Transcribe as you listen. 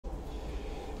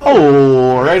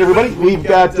All right, everybody, we've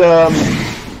got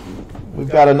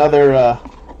another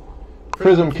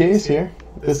Prizm case here.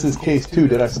 This is case 2.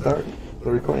 Did I start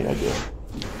the recording? I did.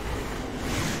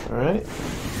 All right.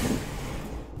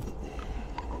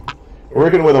 We're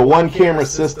working with a one-camera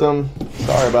system.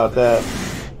 Sorry about that.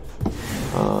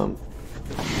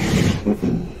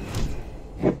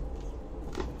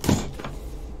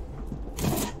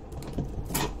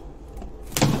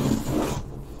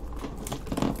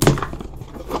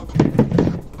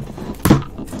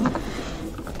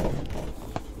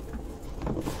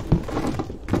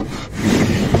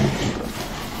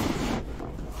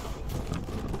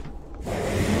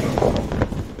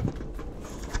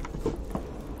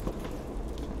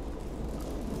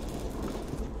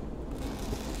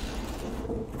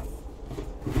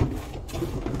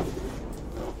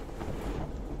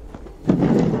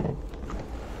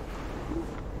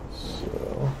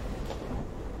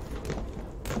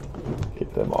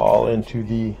 Them all into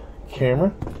the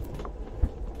camera.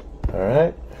 All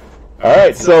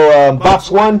right, so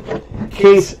box 1,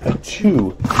 case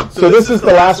 2. So this is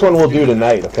the last one we'll do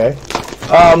tonight, okay?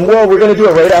 Well, we're going to do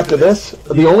it right after this.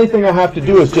 The only thing I have to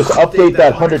do is just update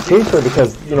that 100 caser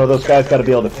because, you know, those guys got to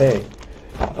be able to pay.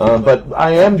 But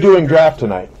I am doing draft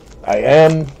tonight. I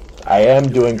am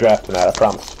doing draft tonight, I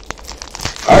promise.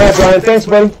 All right, Brian, thanks,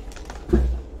 buddy.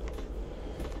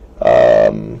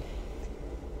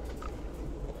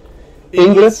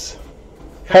 Inglis,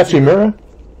 Hachimura,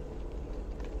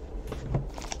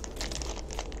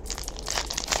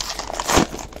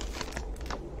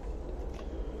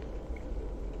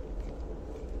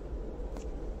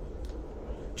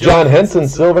 John Henson,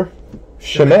 silver,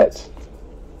 Shemet,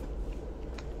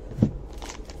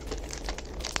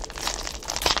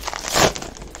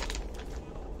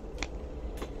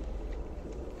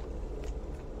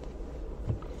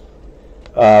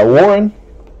 Warren.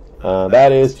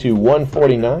 That is to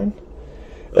 149.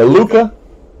 Luka,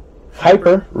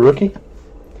 Hyper, rookie.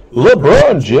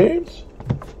 LeBron James.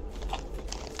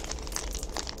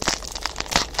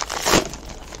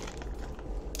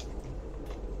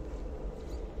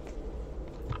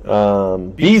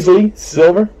 Beasley,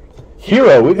 silver.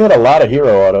 Hero, we've had a lot of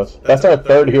hero autos. That's our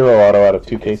 3rd hero auto out of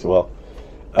 2 cases. Well,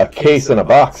 a case and a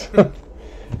box. And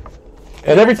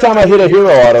every time I hit a hero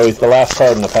auto, he's the last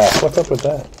card in the pack. What's up with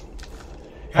that?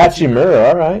 Hachimura,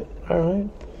 all right.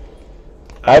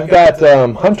 I've got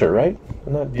Hunter, right?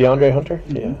 Isn't that DeAndre Hunter?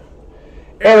 Yeah.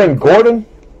 Aaron Gordon.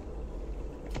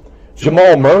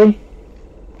 Jamal Murray.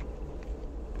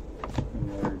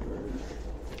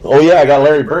 Oh, yeah, I got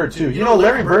Larry Bird, too. You know,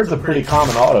 Larry Bird's a pretty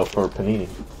common auto for Panini.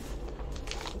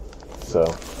 So.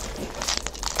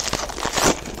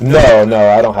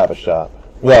 No, I don't have a shop.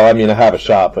 Well, I mean, I have a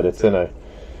shop, but it's in a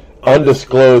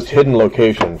undisclosed hidden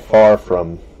location far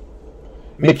from...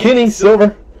 McKinney,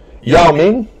 silver. Yao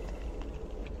Ming.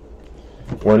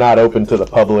 We're not open to the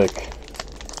public.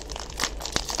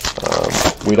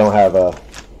 We don't have a,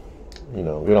 we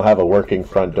don't have a working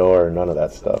front door or none of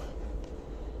that stuff.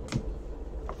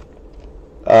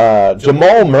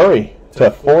 Jamal Murray to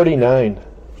 49.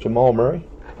 Jamal Murray.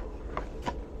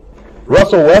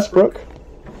 Russell Westbrook.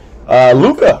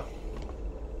 Luka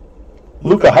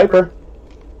Hyper.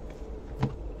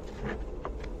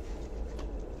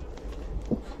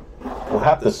 We'll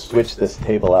have to switch this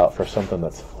table out for something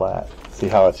that's flat. See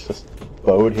how it's just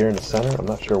bowed here in the center? I'm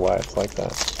not sure why it's like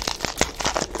that.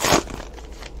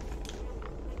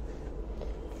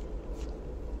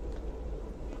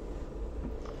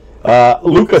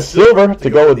 Luka Silver to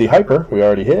go with the Hyper. We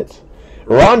already hit.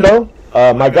 Rondo,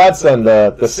 my godson,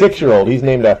 the 6-year-old. He's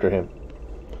named after him.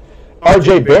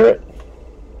 RJ Barrett.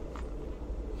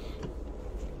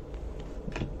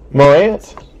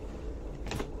 Morant.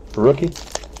 Rookie.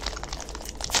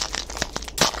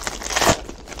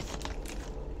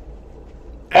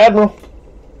 Admiral.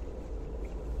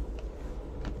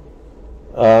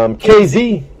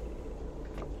 KZ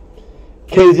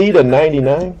to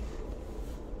 99.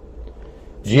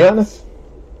 Giannis.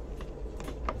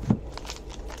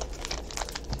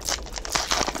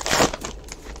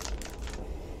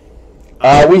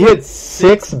 We hit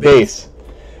 6 base.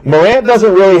 Morant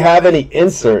doesn't really have any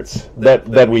inserts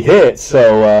that we hit,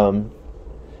 so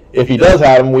if he does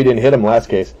have them, we didn't hit him last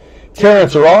case.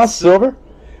 Terrence Ross, silver.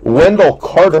 Wendell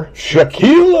Carter.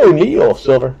 Shaquille O'Neal,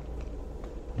 silver.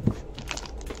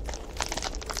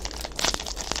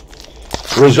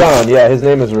 Rajon, yeah, his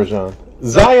name is Rajon.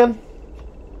 Zion.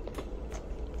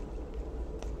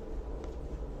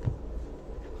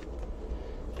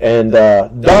 And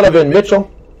Donovan Mitchell.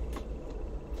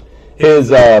 His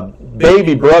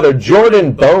baby brother,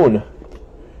 Jordan Bone.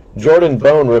 Jordan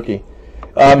Bone, rookie.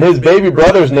 His baby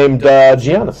brother's named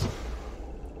Giannis.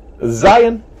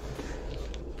 Zion.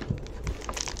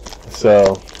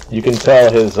 So you can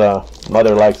tell his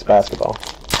mother likes basketball.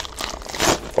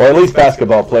 Or at least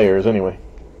basketball players, anyway.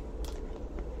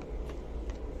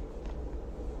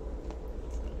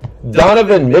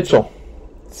 Donovan Mitchell.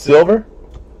 Silver.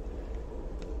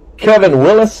 Kevin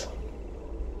Willis.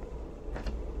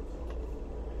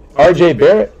 RJ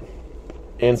Barrett.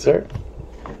 Insert.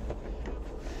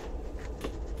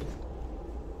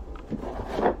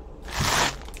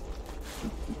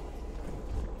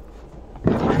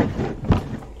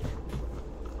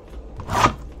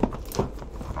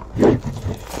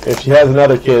 If she has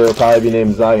another kid, it'll probably be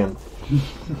named Zion.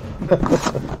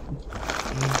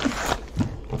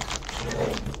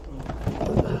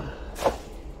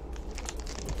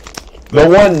 The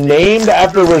one named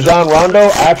after Rajon Rondo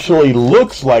actually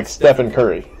looks like Stephen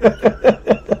Curry.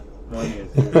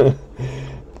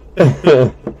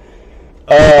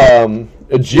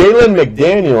 Jalen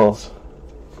McDaniels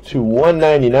to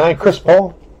 199. Chris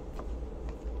Paul.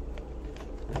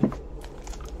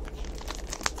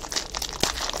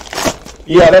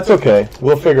 Yeah, that's okay.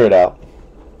 We'll figure it out.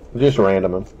 Just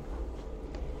random them.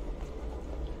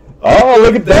 Oh,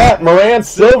 look at that. Morant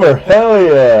Silver. Hell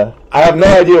yeah. I have no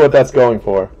idea what that's going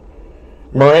for.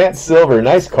 Morant Silver.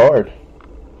 Nice card.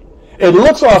 It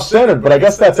looks off-centered, but I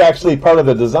guess that's actually part of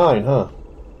the design, huh?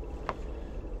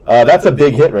 That's a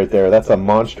big hit right there. That's a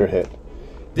monster hit.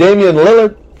 Damian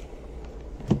Lillard.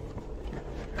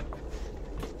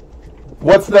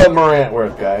 What's the Morant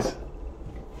worth, guys?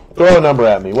 Throw a number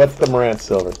at me. What's the Morant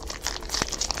Silver?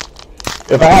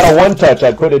 If I had a one-touch,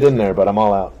 I'd put it in there, but I'm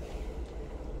all out.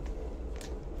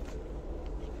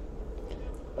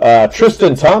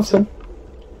 Tristan Thompson.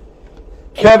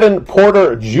 Kevin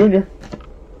Porter Jr.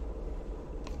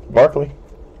 Barkley.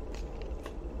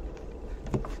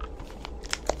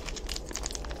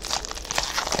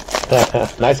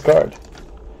 Nice card.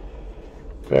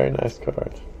 Very nice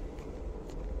card.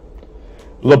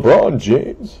 LeBron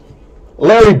James.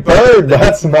 Larry Bird,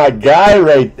 that's my guy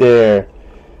right there.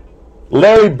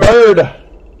 Larry Bird.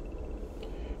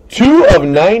 2 of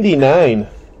 99.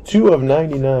 2 of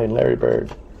 99, Larry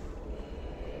Bird.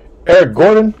 Eric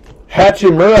Gordon.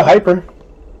 Hachimura Hyper.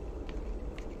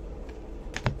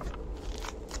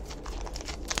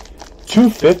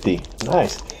 $250.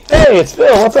 Nice. Hey, it's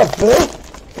Phil. What's up, Phil?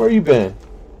 Where you been?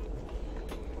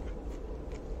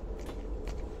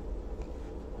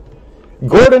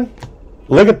 Gordon.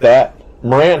 Look at that.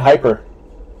 Morant Hyper.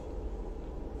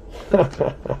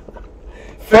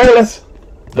 Fairless.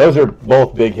 Those are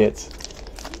both big hits.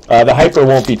 The Hyper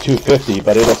won't be 250,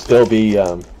 but it'll still be,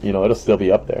 it'll still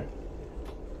be up there.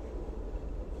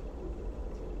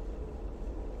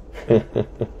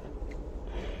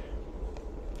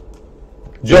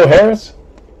 Joe Harris.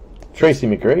 Tracy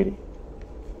McGrady.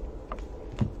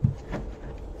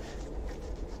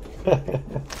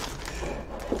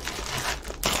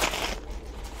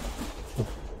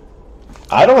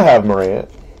 I don't have Morant.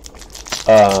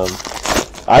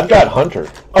 I've got Hunter.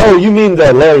 Oh, you mean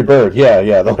the Larry Bird?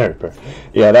 Yeah, the Larry Bird.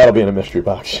 Yeah, that'll be in a mystery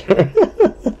box.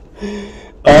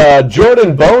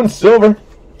 Jordan Bone Silver.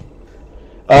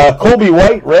 Kobe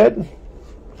White Red.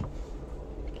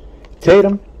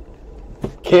 Tatum.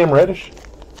 Cam Reddish.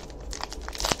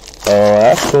 Oh,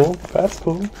 that's cool. That's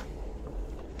cool.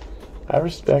 I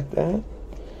respect that.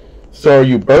 So are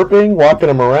you burping, walking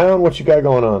them around? What you got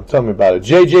going on? Tell me about it.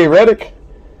 JJ Redick.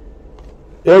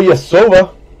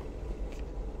 Ilyasova.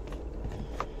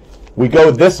 We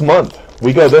go this month.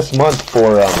 We go this month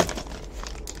for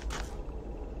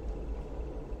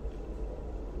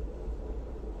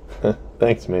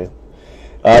thanks, man.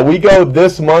 We go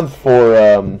this month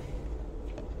for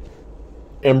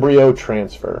embryo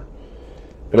transfer.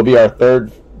 It'll be our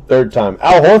third time.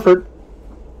 Al Horford,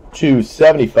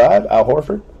 275. Al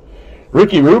Horford.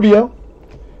 Ricky Rubio.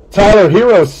 Tyler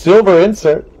Hero silver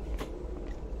insert.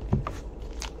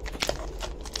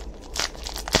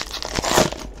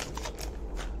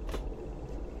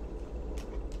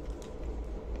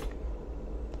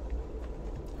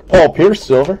 Paul Pierce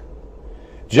silver.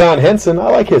 John Henson. I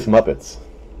like his Muppets.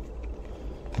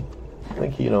 I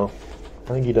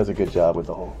think he does a good job with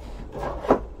the whole.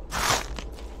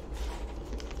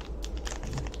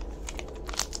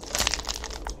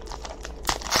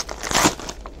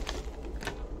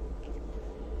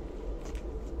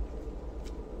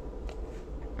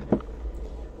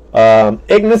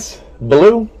 Ignis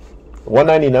Blue,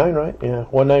 199, right? Yeah,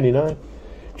 199.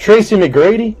 Tracy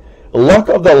McGrady, Luck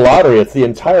of the Lottery. It's the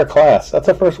entire class. That's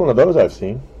the first one of those I've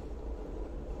seen.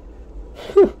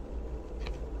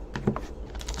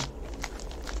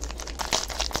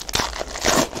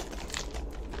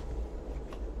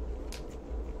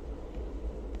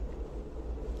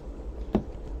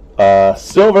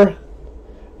 Silver,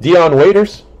 Dion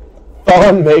Waiters,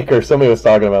 Thon Maker. Somebody was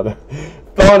talking about that.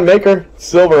 Thon Maker,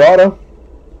 silver auto.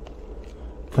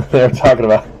 They were talking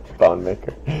about Thon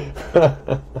Maker.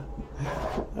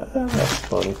 That's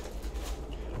funny.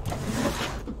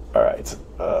 All right.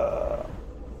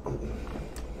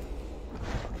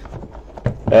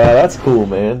 Yeah, that's cool,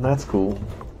 man. That's cool.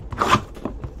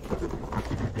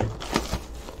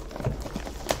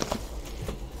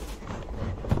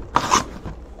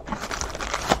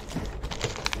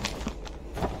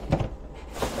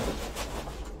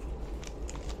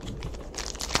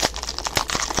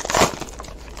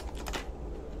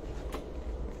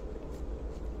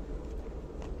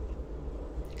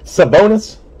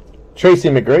 Sabonis, Tracy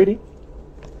McGrady.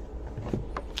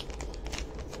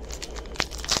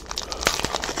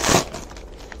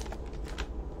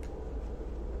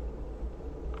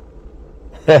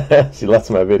 She loves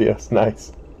my videos.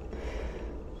 Nice.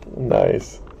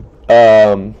 Nice.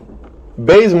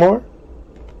 Bazemore,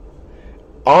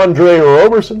 Andre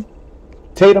Roberson,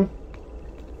 Tatum.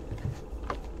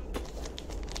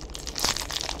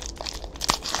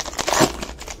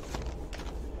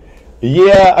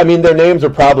 Yeah, I mean, their names are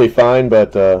probably fine,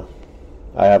 but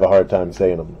I have a hard time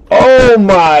saying them. Oh,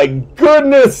 my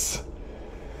goodness!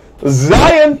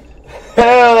 Zion!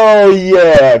 Hell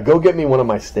yeah! Go get me one of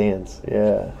my stands.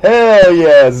 Yeah. Hell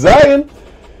yeah! Zion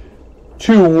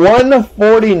to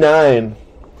 149.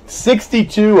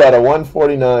 62 out of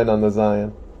 149 on the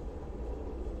Zion.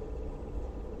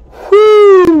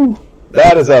 Whoo!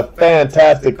 That is a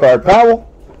fantastic card. Powell.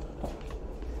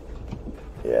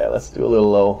 Yeah, let's do a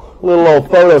little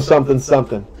old photo something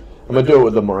something. I'm gonna do it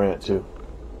with the Morant too.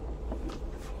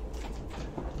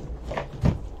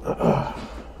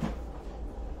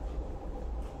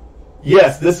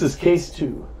 Yes, this is case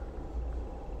 2.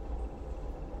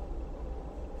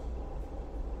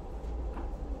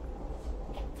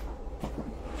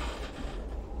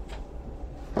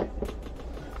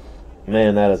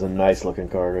 Man, that is a nice looking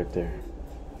card right there.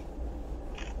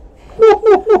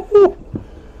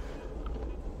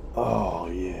 Oh,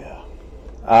 yeah.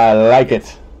 I like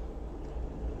it.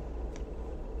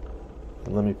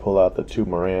 And let me pull out the 2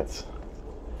 Morants,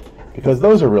 because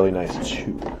those are really nice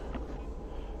too.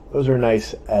 Those are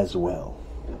nice as well.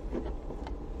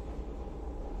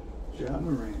 John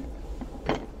Morant.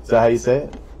 Is that how you say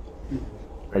it?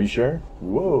 Are you sure?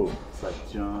 Whoa. It's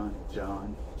like John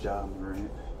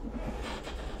Morant.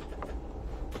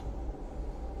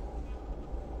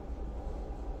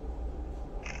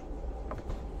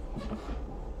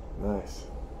 Nice.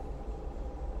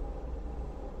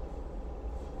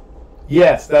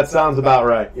 Yes, that sounds about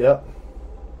right. Yep.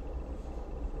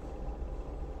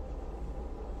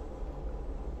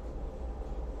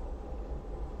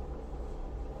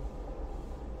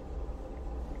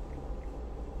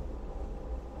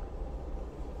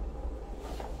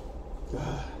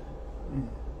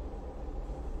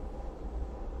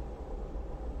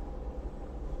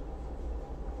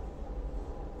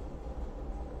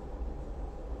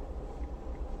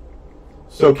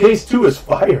 So case 2 is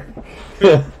fire.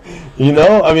 You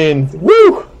know, I mean,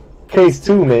 woo! Case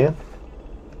 2, man.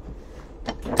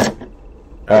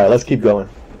 Alright, let's keep going.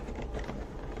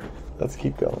 Let's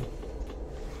keep going.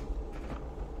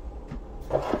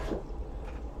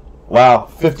 Wow,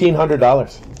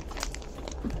 $1,500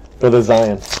 for the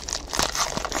Zion.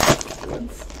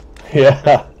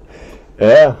 Yeah.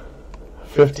 Yeah.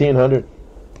 1,500.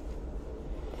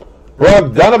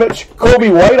 Bogdanovich, Kobe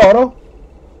White auto.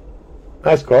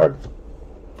 Nice card.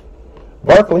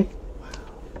 Barkley.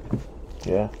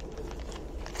 Yeah.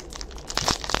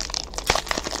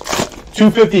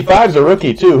 255's a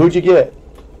rookie, too. Who'd you get?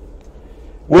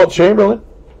 Wilt Chamberlain.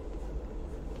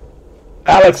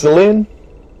 Alex Lynn.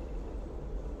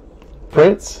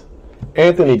 Prince.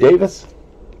 Anthony Davis.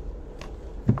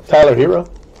 Tyler Hero.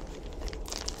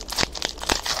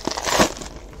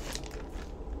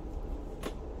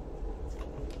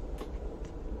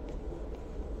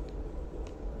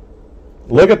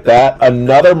 Look at that.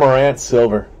 Another Morant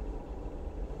silver.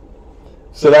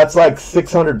 So that's like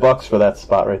 $600 for that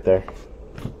spot right there.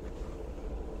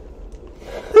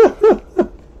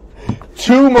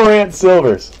 2 Morant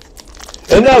silvers.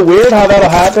 Isn't that weird how that'll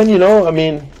happen? You know, I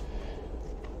mean,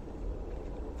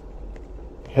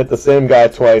 hit the same guy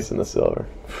twice in the silver.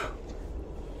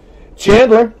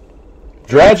 Chandler.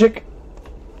 Dragic.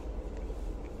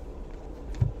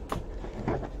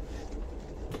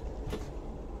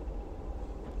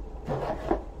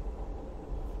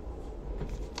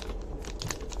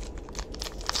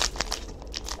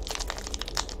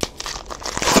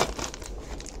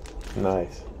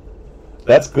 Nice.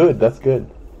 That's good. That's good.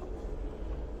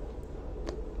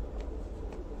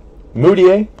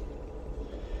 Moutier.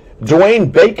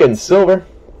 Dwayne Bacon, silver.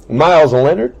 Miles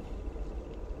Leonard.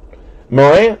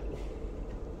 Morant.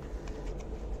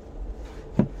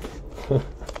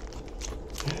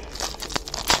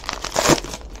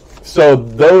 So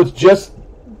those, just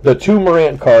the 2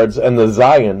 Morant cards and the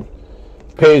Zion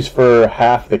pays for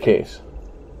half the case.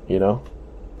 You know?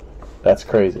 That's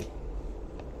crazy.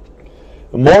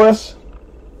 Morris.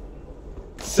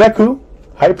 Sekou,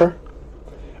 hyper.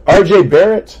 RJ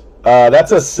Barrett,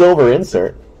 that's a silver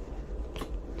insert.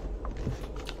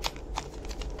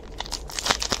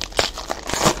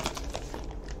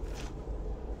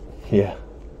 Yeah.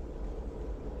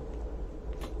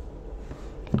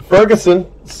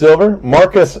 Ferguson, silver.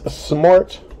 Marcus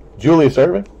Smart, Julius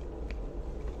Erving.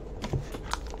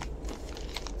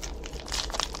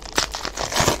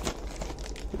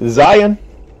 Zion.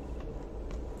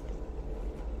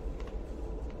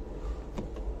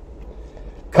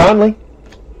 Conley.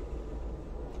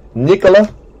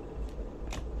 Nikola.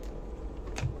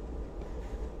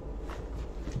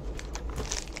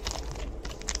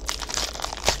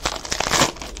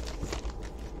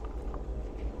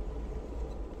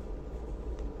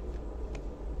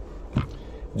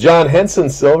 John Henson,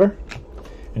 silver.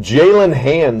 Jalen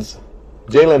Hands.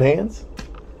 Jalen Hands?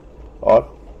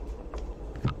 Auto.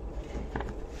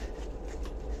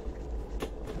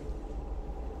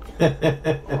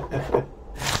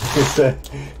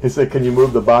 He said, can you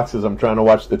move the boxes? I'm trying to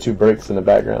watch the 2 breaks in the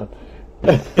background.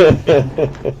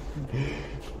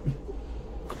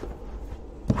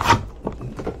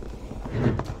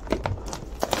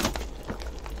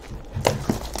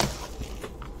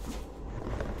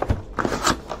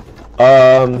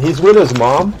 He's with his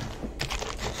mom,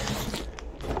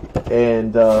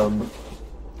 and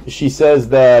she says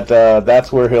that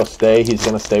that's where he'll stay. He's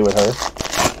going to stay with her.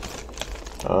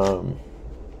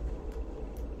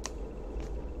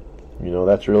 You know,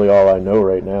 that's really all I know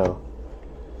right now.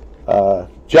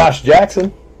 Josh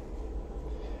Jackson,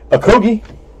 Okogie.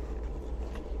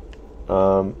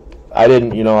 I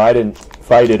didn't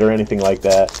fight it or anything like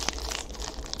that.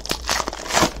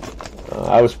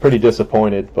 I was pretty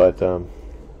disappointed, but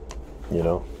you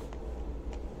know.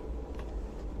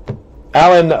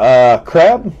 Alan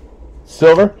Crabb,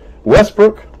 silver.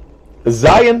 Westbrook,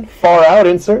 Zion, far out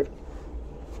insert.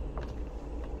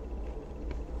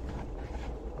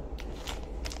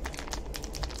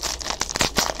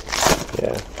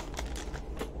 Yeah.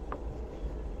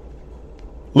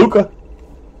 Luka.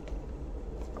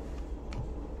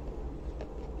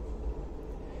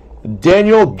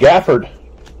 Daniel Gafford,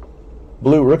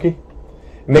 blue rookie.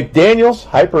 McDaniels,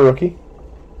 hyper rookie.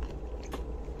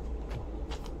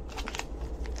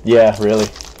 Yeah, really.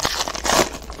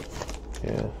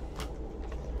 Yeah.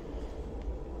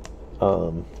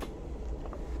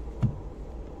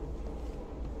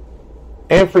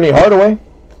 Anthony Hardaway,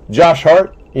 Josh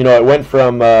Hart. You know, it went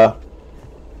from the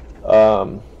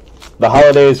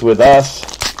holidays with us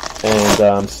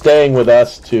and staying with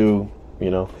us to, you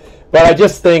know. But I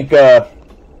just think,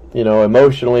 you know,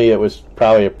 emotionally it was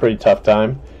probably a pretty tough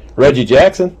time. Reggie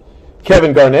Jackson,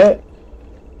 Kevin Garnett,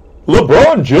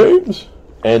 LeBron James.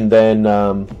 And then,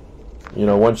 you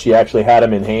know, once she actually had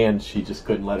him in hand, she just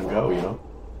couldn't let him go, you know.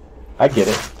 I get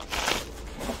it.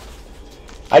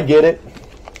 I get it.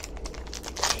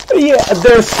 Yeah,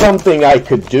 there's something I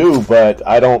could do, but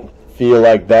I don't feel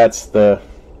like that's the...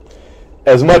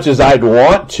 As much as I'd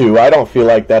want to, I don't feel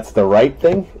like that's the right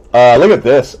thing. Look at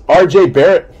this. RJ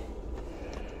Barrett.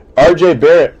 RJ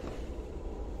Barrett.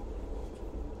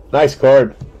 Nice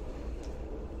card.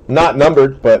 Not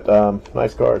numbered, but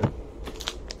nice card.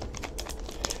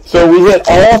 So we hit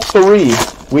all 3.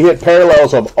 We hit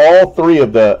parallels of all 3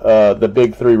 of the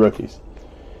big 3 rookies.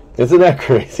 Isn't that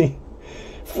crazy?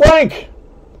 Frank.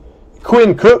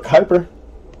 Quinn Cook, hyper.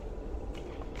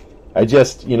 I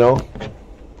just, you know.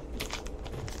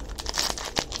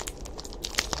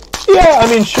 Yeah, I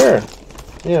mean, sure.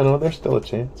 Yeah, no, there's still a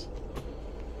chance.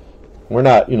 We're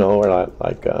not, you know, we're not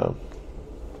like,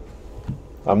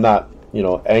 I'm not, you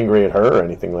know, angry at her or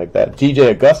anything like that.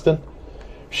 DJ Augustin,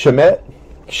 Shamet,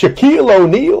 Shaquille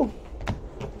O'Neal.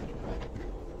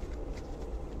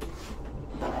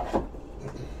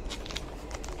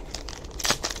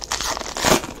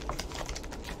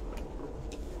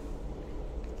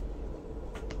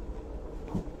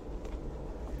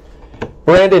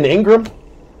 Brandon Ingram.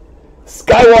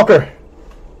 Skywalker.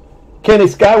 Kenny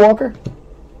Skywalker.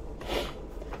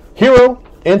 Hero.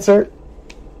 Insert.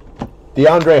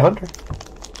 DeAndre Hunter.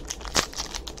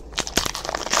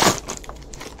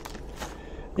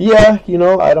 Yeah, you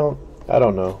know, I don't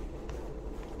know.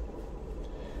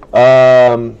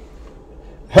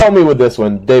 Help me with this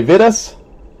one. Davidas.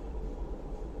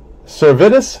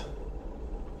 Servidus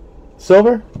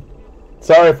Silver.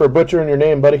 Sorry for butchering your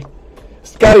name, buddy.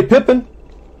 Scottie Pippen.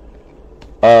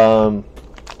 My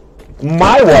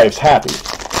wife's happy.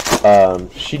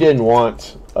 She didn't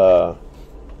want.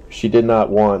 She did not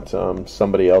want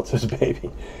somebody else's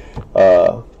baby.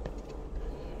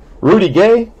 Rudy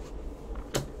Gay,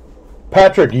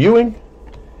 Patrick Ewing,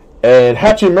 and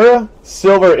Hachimura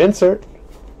silver insert.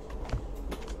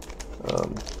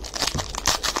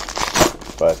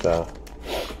 But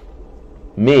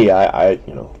me, I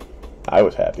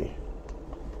was happy.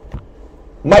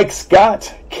 Mike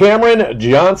Scott, Cameron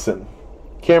Johnson.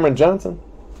 Cameron Johnson.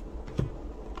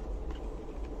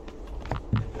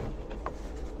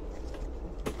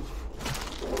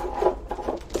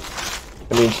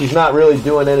 I mean, she's not really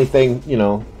doing anything,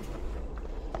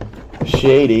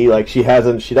 shady. Like she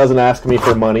doesn't ask me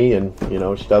for money, and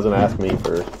she doesn't ask me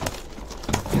to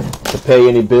pay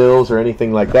any bills or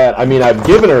anything like that. I mean, I've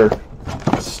given her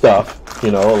stuff,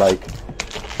 like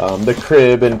the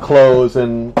crib and clothes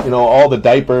and all the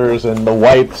diapers and the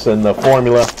wipes and the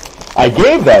formula. I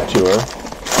gave that to her,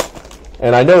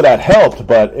 and I know that helped,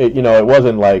 but it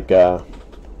wasn't like I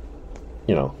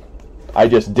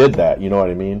just did that. You know what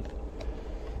I mean?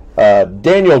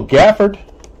 Daniel Gafford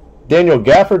to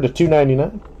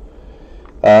 $2.99.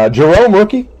 Jerome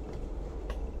rookie.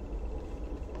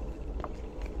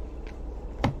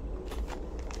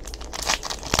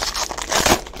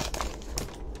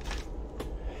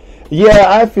 Yeah,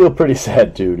 I feel pretty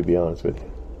sad too, to be honest with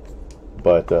you.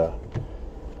 But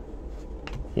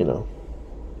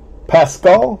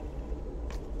Pascal.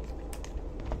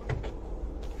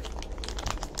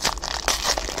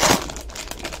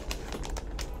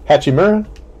 Hachimura.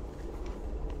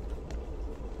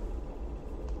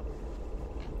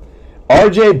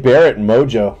 RJ Barrett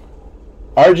Mojo.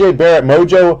 RJ Barrett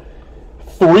Mojo,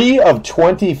 3 of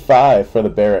 25 for the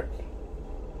Barrett.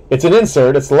 It's an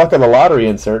insert. It's the Luck of the Lottery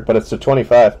insert, but it's to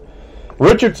 25.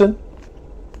 Richardson.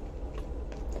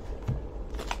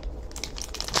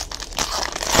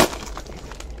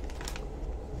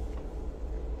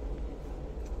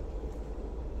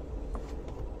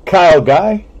 Kyle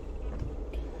Guy.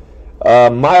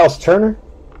 Miles Turner.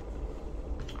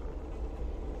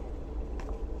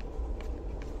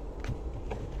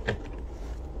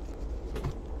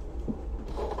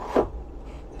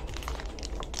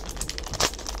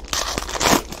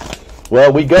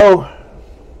 Well, we go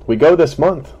this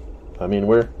month. I mean,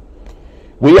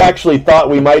 we actually thought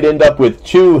we might end up with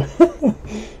two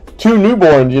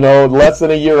newborns, less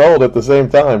than a year old at the same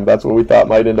time. That's what we thought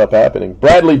might end up happening.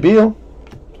 Bradley Beal.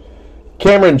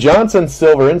 Cameron Johnson,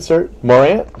 silver insert.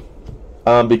 Morant,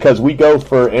 because we go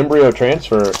for embryo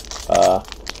transfer, I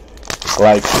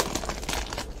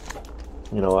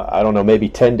don't know, maybe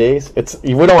 10 days.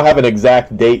 We don't have an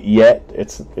exact date yet.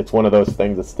 It's one of those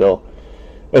things that's still,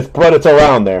 but it's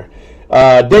around there.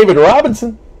 David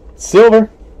Robinson,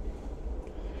 silver.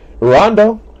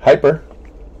 Rondo, hyper.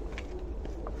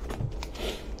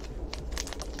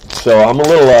 So I'm a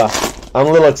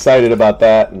little excited about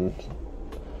that, and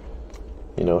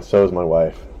so is my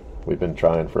wife. We've been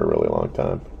trying for a really long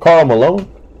time. Karl Malone.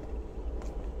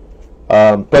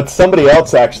 But somebody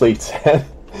else actually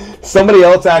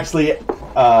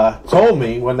told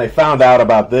me when they found out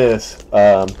about this.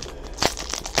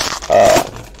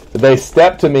 They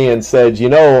stepped to me and said,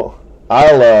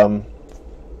 I'll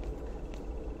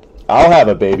have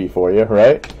a baby for you,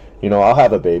 right? I'll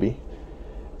have a baby.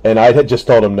 And I had just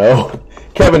told him no.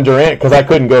 Kevin Durant, because I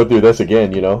couldn't go through this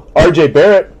again, RJ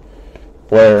Barrett,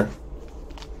 where,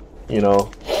 we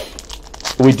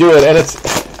do it, and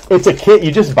it's a kit.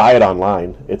 You just buy it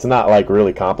online. It's not like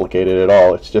really complicated at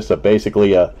all. It's just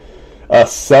basically a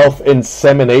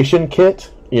self-insemination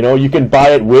kit. You can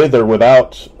buy it with or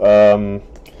without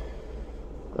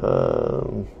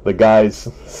the guy's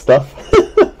stuff.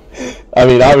 I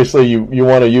mean, obviously you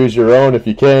want to use your own if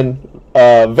you can.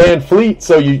 Van Fleet,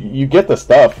 so you get the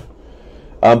stuff.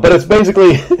 But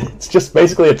it's just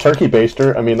basically a turkey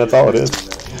baster. I mean, that's all it is.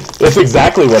 It's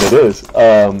exactly what it is.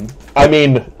 I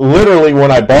mean, literally,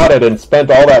 when I bought it and spent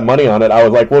all that money on it, I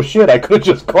was like, well, shit, I could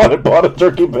have just gone and bought a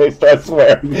turkey baster, I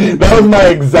swear. That was my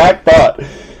exact thought.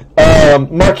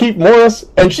 Marquise Morris,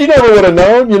 and she never would have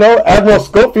known, Admiral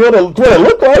Schofield, that's what it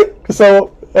looked like.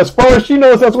 So, as far as she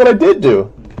knows, that's what I did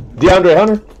do. DeAndre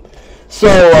Hunter.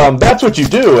 So, that's what you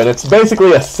do, and it's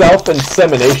basically a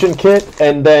self-insemination kit,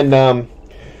 and then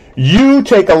you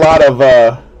take a lot of,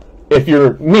 if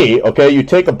you're me, okay, you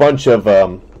take a bunch of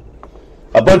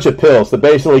pills to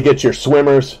basically get your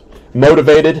swimmers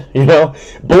motivated,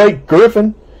 Blake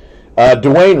Griffin,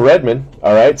 Dwayne Redmond,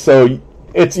 all right, so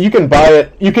you can buy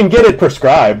it. You can get it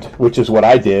prescribed, which is what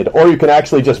I did, or you can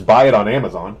actually just buy it on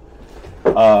Amazon.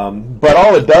 But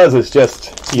all it does is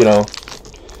just, you know,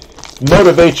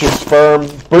 motivates your sperm,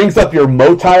 brings up your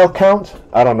motile count.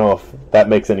 I don't know if that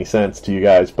makes any sense to you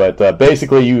guys, but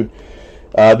basically,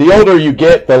 the older you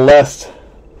get, the less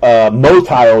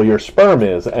motile your sperm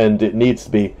is, and it needs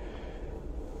to be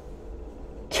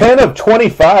 10 of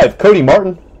 25. Cody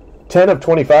Martin, 10 of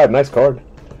 25. Nice card.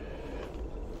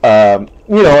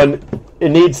 You know, and it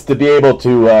needs to be able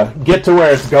to get to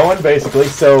where it's going, basically.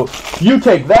 So you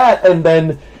take that, and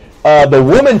then the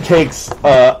woman takes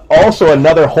also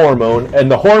another hormone, and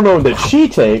the hormone that she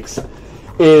takes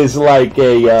is like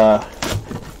a...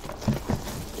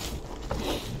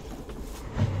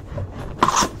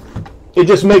 it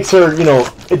just makes her, you know,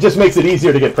 it just makes it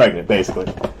easier to get pregnant,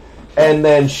 basically. And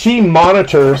then she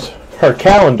monitors her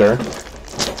calendar,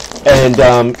 and,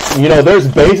 you know, there's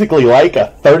basically like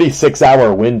a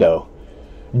 36-hour window.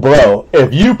 Bro,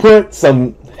 if you put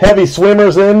some heavy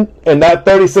swimmers in that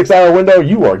 36-hour window,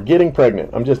 you are getting pregnant.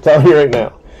 I'm just telling you right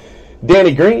now.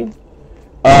 Danny Green.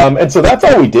 And so that's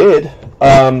all we did.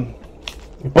 But,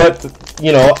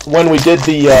 you know, when we did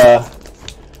the...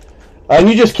 and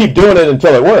you just keep doing it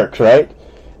until it works, right?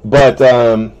 But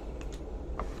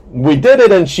we did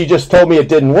it, and she just told me it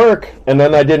didn't work, and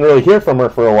then I didn't really hear from her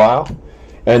for a while.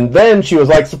 And then she was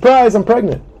like, surprise, I'm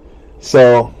pregnant.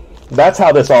 So that's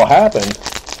how this all happened.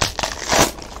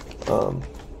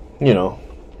 You know,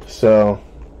 so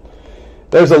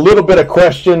there's a little bit of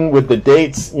question with the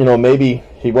dates. You know, maybe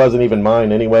he wasn't even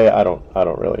mine anyway. I don't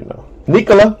really know.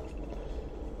 Nicola.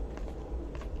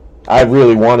 I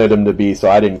really wanted him to be, so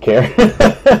I didn't care.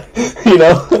 You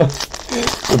know?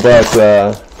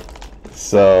 But,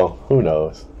 so, who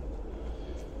knows?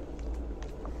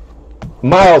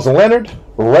 Miles Leonard.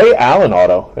 Ray Allen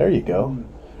auto. There you go.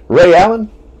 Ray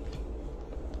Allen.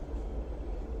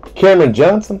 Cameron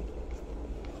Johnson.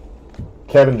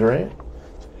 Kevin Durant.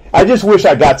 I just wish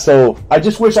I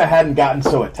hadn't gotten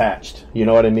so attached. You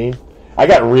know what I mean? I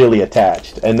got really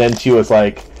attached. And then she was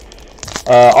like,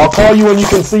 I'll call you when you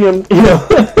can see him, you know.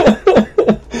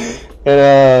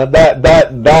 And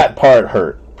that part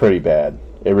hurt pretty bad.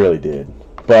 It really did.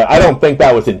 But I don't think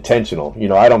that was intentional. You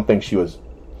know, I don't think she was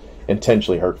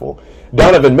intentionally hurtful.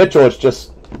 Donovan Mitchell, it's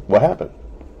just what happened.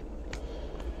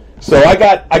 So I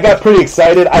got pretty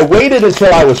excited. I waited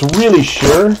until I was really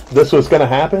sure this was going to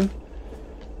happen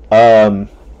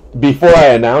before I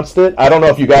announced it. I don't know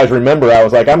if you guys remember. I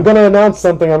was like, I'm going to announce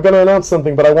something,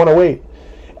 but I want to wait.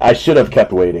 I should have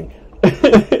kept waiting.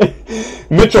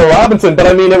 Mitchell Robinson, but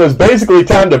I mean, it was basically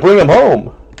time to bring him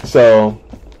home. So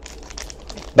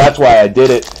that's why I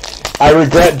did it. I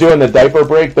regret doing the diaper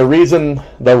break. The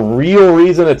real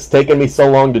reason it's taken me so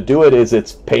long to do it is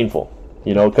it's painful.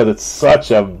 You know, because it's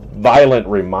such a violent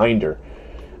reminder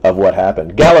of what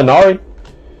happened. Gallinari,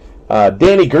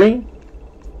 Danny Green,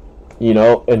 you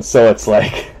know, and so it's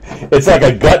like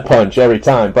a gut punch every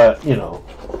time. But you know,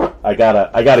 I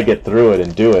gotta get through it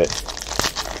and do it.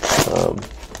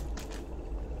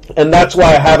 And that's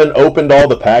why I haven't opened all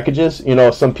the packages. You know,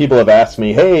 some people have asked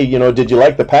me, hey, you know, did you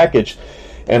like the package?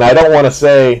 And I don't want to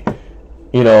say,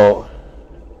 you know,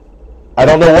 I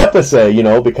don't know what to say, you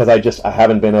know, because I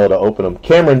haven't been able to open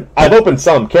them. I've opened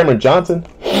some. Cameron Johnson,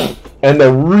 and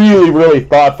they're really, really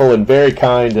thoughtful and very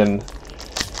kind, and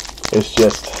it's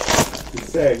just...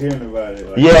 It's sad hearing about it.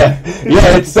 Like, yeah,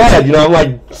 it's sad. You know, I'm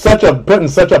like putting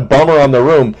such a bummer on the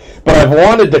room, but I've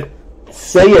wanted to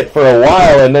say it for a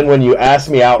while, and then when you asked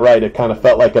me outright, it kind of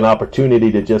felt like an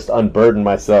opportunity to just unburden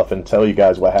myself and tell you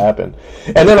guys what happened.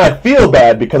 And then I feel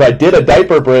bad because I did a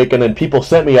diaper break, and then people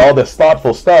sent me all this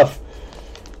thoughtful stuff,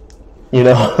 you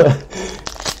know.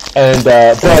 And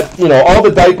but you know, all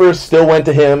the diapers still went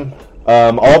to him.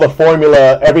 All the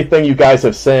formula, everything you guys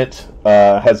have sent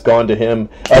has gone to him,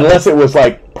 unless it was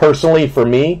like personally for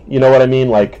me. You know what I mean?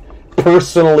 Like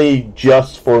personally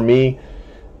just for me.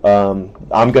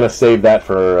 I'm gonna save that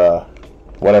for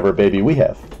whatever baby we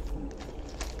have.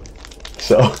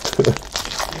 So,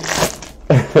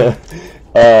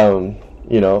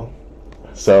 you know,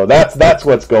 so that's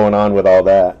what's going on with all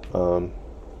that.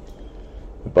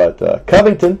 But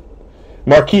Covington,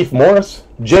 Markieff Morris,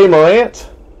 Jay Morant,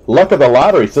 luck of the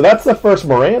lottery. So that's the first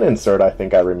Morant insert I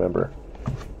think I remember.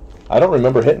 I don't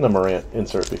remember hitting a Morant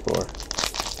insert before.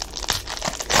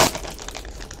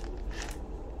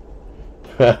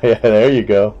 Yeah, there you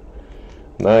go.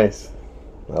 Nice.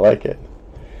 I like it.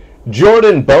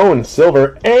 Jordan Bone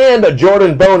silver and a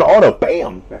Jordan Bone auto.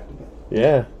 Bam!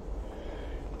 Yeah.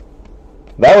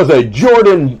 That was a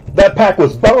Jordan. That pack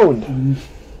was boned.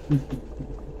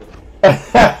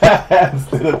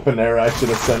 Instead of Panera, I should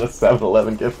have sent a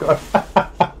 7-Eleven gift card.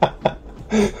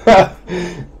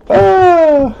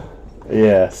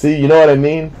 Yeah, see, you know what I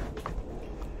mean?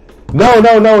 No,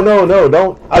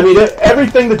 don't. I mean,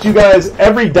 everything that you guys,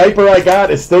 every diaper I got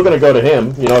is still going to go to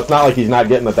him. You know, it's not like he's not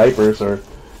getting the diapers or,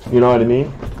 you know what I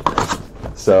mean?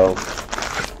 So,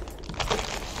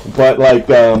 but like,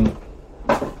 I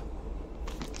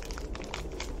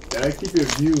keep your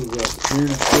views up. Hear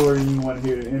the story, and you want to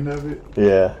hear the end of it.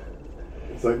 Yeah.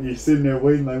 It's like you're sitting there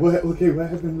waiting, like, what? Okay, what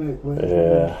happened? Like, what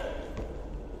happened?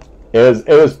 Yeah. It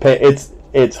was pain.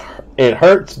 It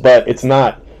hurts, but it's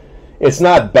not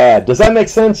bad. Does that make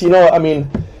sense? You know, I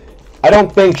mean, I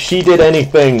don't think she did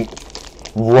anything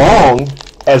wrong.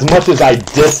 As much as I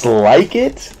dislike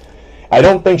it, I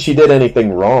don't think she did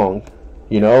anything wrong.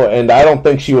 You know, and I don't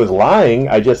think she was lying.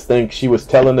 I just think she was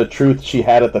telling the truth she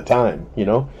had at the time. You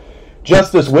know,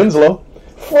 Justice Winslow,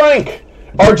 Frank,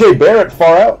 R.J. Barrett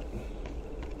far out.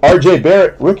 R.J.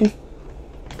 Barrett rookie.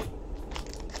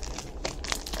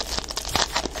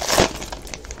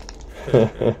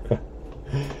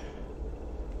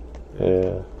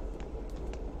 Yeah.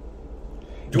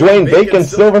 Dwayne Bacon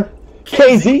silver.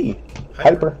 KZ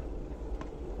hyper.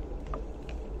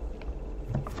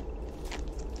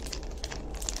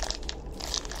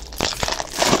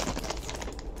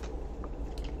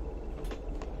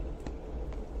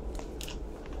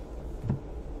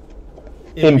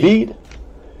 Embiid,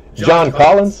 John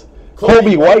Collins,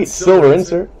 Kobe White silver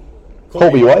insert.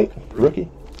 Kobe White rookie.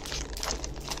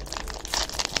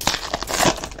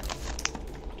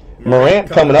 Morant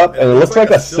coming up, and it looks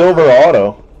like a silver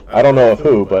auto. I don't know of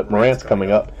who, but Morant's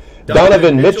coming up.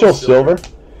 Donovan Mitchell, silver.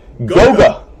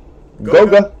 Goga,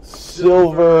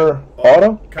 silver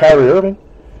auto. Kyrie Irving.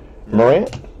 Morant.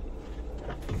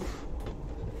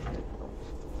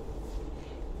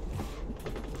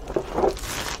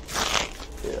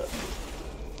 Yeah.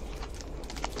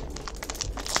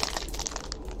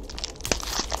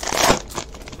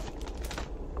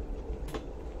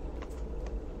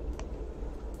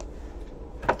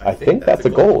 I think that's a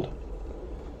gold.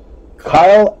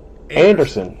 Kyle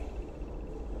Anderson.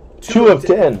 2 of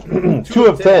 10. 2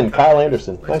 of 10, Kyle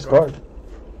Anderson. Nice card.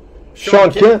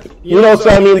 Sean Kemp. You know,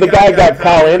 so I mean, the guy got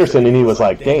Kyle Anderson and he was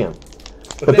like, damn.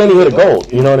 But then he hit a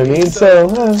gold. You know what I mean? So,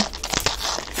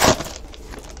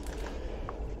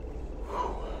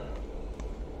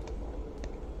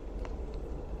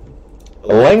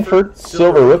 Langford,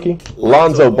 silver rookie.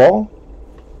 Lonzo Ball.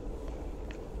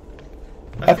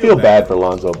 I feel bad for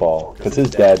Lonzo Ball because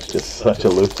his dad's just such a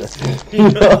loser.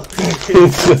 You know,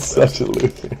 he's just such a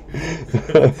loser,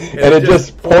 and it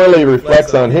just poorly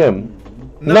reflects on him.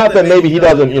 Not that maybe he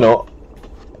doesn't, you know,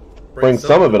 bring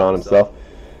some of it on himself.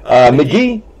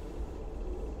 McGee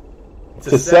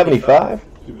to 75.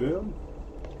 JaVale?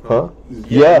 Huh?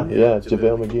 Yeah,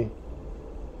 JaVale McGee.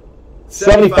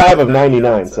 75 of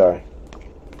 99. Sorry.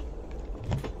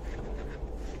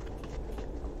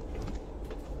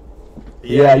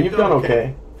 Yeah, you've done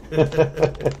okay.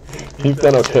 You've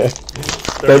done okay.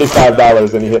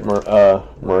 $35 and he hit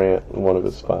Morant in one of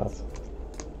his spots.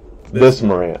 This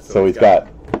Morant. So he's got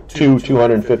two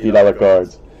 $250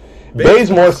 cards.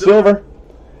 Bazemore silver.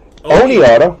 Oni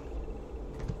auto.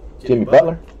 Jimmy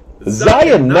Butler.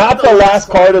 Zion, not the last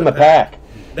card in the pack.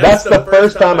 That's the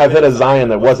first time I've hit a Zion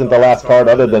that wasn't the last card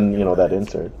other than, you know, that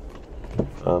insert.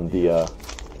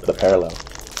 The parallel.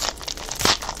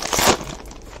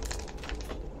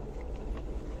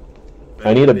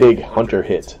 I need a big Hunter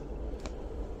hit.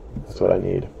 That's what I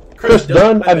need. Chris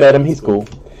Dunn, I met him. He's cool.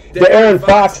 De'Aaron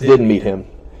Fox didn't meet him.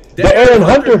 De'Aaron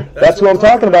Hunter, that's who I'm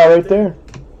talking about right there.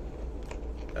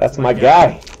 That's my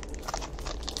guy.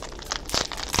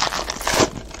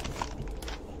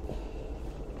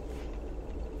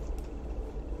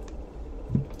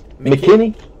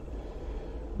 McKinney.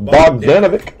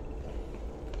 Bogdanovic.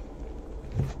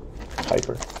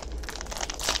 Hyper.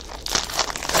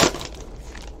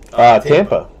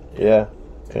 Tampa. Yeah,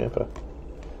 Tampa.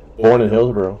 Born in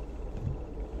Hillsborough.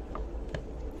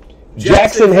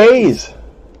 Jackson Hayes.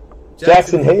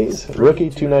 Jackson Hayes, rookie,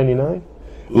 $2.99.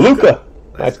 Luka,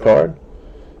 nice card.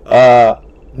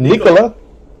 Nikola,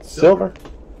 silver.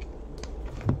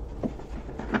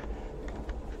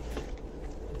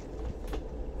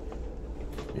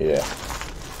 Yeah,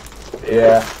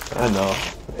 I know.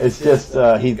 It's just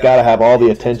he's got to have all the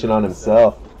attention on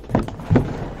himself.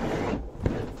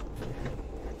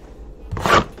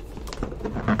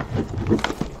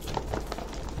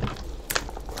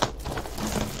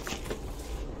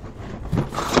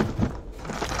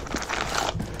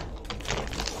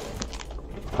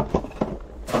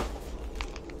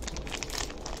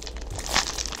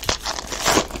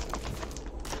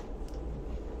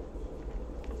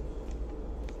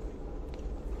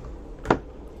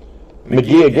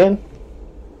 McGee again.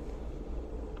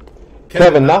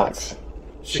 Kevin Knox.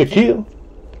 Shaquille.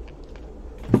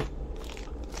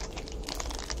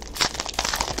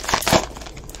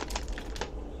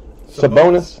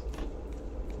 Sabonis.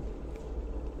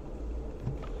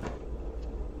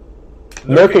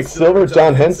 Nurkic Silver.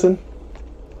 John Henson.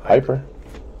 Hyper.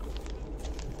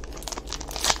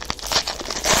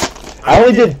 I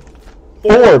only did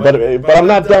 4, but I'm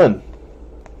not done.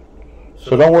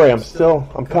 So don't worry, I'm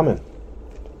coming.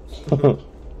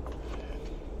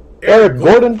 Eric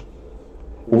Gordon,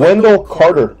 Wendell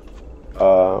Carter,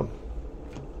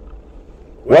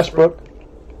 Westbrook.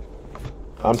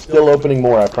 I'm still opening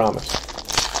more, I promise.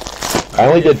 I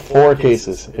only did 4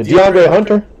 cases. DeAndre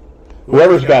Hunter,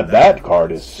 whoever's got that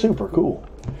card is super cool.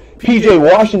 PJ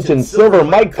Washington, Silver,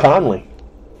 Mike Conley.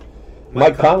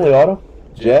 Mike Conley auto,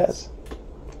 Jazz.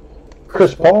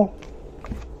 Chris Paul.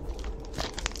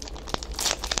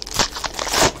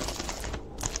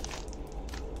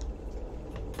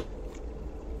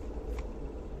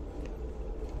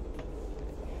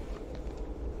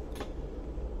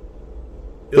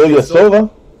 Ilyasova,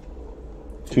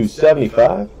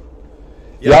 275.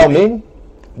 Yao Ming,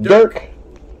 Dirk.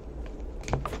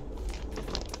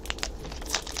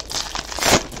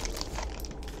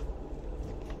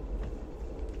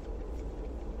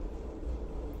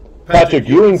 Patrick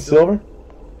Ewing, Silver.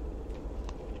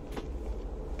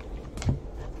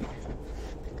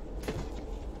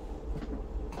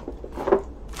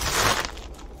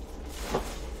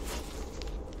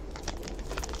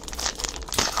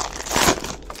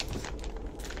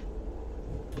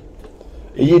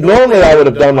 Normally I would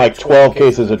have done like 12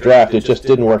 cases of draft. It just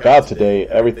didn't work out today.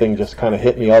 Everything just kind of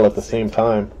hit me all at the same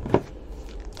time.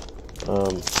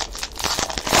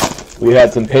 We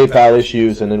had some PayPal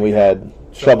issues, and then we had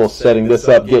trouble setting this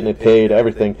up, getting it paid,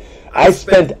 everything. I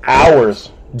spent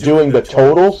hours doing the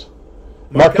totals.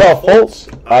 Markelle Fultz,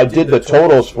 I did the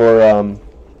totals for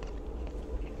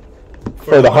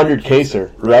the 100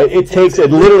 caser, right? It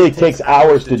literally takes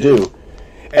hours to do.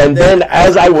 And then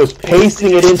as I was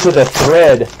pasting it into the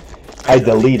thread, I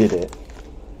deleted it.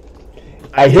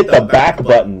 I hit the back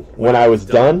button when I was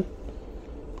done,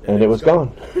 and it was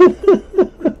gone.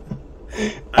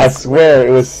 I swear,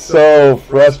 it was so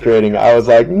frustrating. I was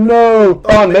like, no,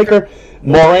 Thon Maker.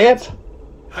 Morant,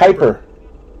 Hyper.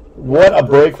 What a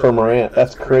break for Morant.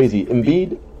 That's crazy.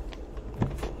 Embiid,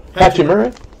 Patrick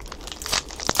Murray.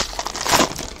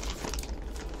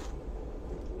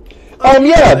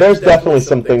 Yeah, there's definitely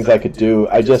some things I could do.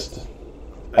 I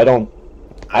don't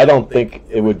think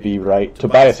it would be right.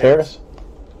 Tobias Harris.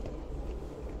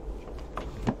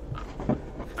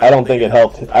 I don't think it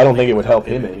would help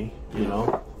him any, you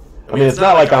know. I mean, it's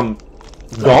not like I'm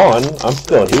gone. I'm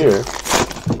still here.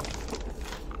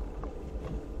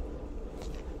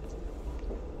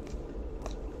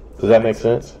 Does that make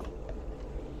sense?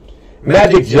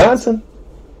 Magic Johnson.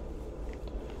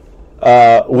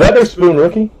 Weatherspoon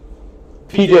rookie.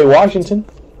 PJ Washington.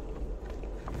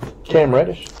 Cam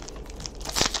Reddish.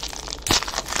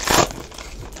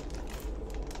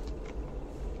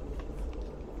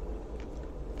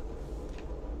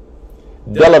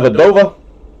 Dellavedova.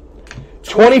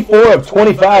 24 of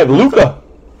 25. Luka.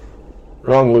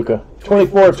 Wrong Luka.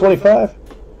 24 of 25.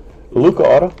 Luka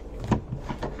auto.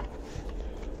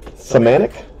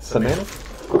 Semantic. Something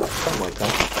like that.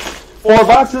 4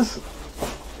 boxes.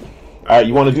 Alright,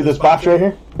 you want to do this box right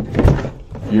here?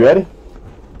 You ready?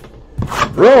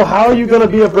 Bro, how are you going to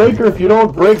be a breaker if you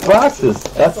don't break boxes?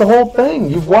 That's the whole thing.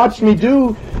 You've watched me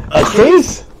do a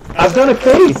case. I've done a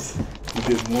case. You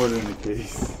did more than a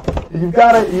case. You've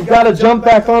got to jump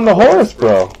back on the horse,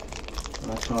 bro.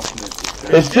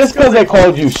 It's just because they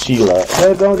called you Sheila.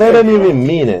 They didn't even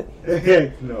mean it.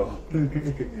 Heck no.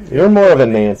 You're more of a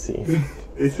Nancy.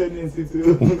 They said Nancy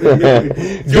too.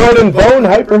 Jordan Bone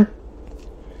Hyper.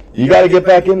 You got to get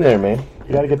back in there, man.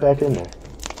 You got to get back in there.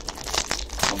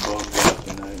 I'm bummed out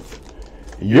tonight.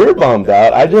 You're bummed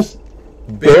out. I just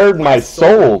bared my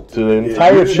soul to the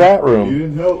entire chat room. You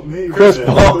didn't help me. Chris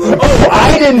Paul. Oh,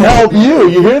 I didn't help you.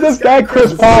 You hear this guy?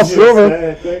 Chris Paul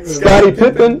Silver. Scottie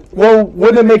Pippen. Well,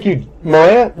 wouldn't it make you,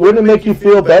 Morant, wouldn't it make you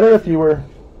feel better if you were...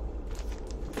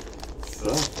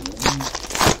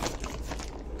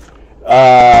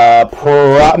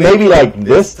 maybe like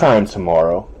this time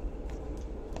tomorrow.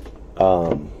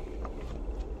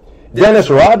 Dennis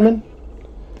Rodman.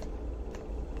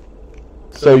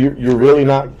 So you're really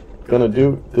not gonna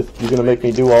do this? You're gonna make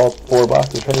me do all 4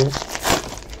 boxes right here,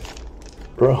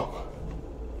 bro?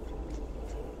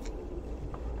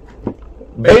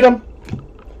 Batum.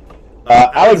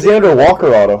 Alexander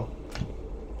Walker auto.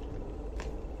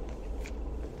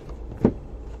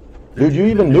 Dude, you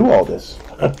even knew all this.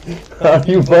 How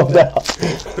you bummed out?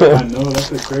 I know, that's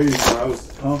the crazy part. I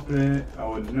was confident, I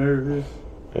was nervous.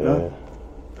 Yeah,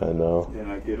 I know. Then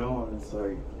I get on, it's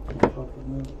like,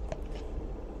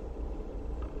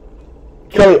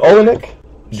 Kelly Olynyk,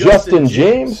 Justin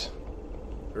James,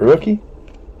 rookie.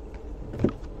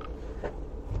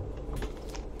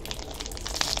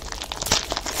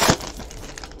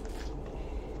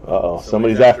 Uh-oh,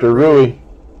 somebody's after Rui.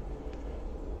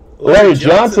 Larry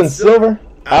Johnson, silver.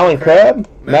 Alan Crabb,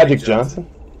 Magic Johnson.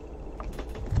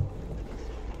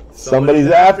 Somebody's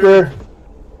after.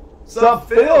 What's up,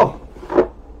 Phil?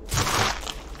 God,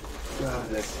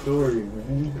 that story,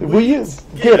 man. Will you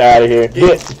get out of here?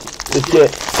 Just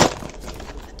get.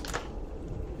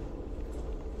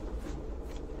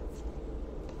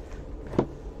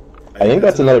 I think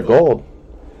that's another gold.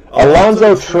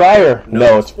 Alonzo Trier.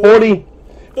 No, it's 49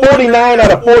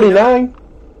 out of 49.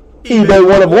 eBay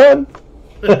 1 of 1.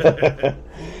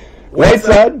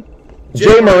 Whiteside.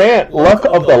 Jay Morant, luck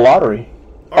of the lottery.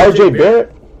 RJ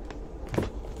Barrett,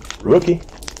 rookie.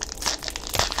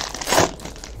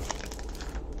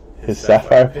 His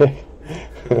sapphire pick.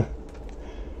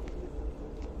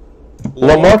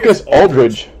 LaMarcus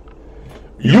Aldridge.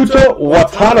 Yuta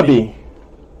Watanabe.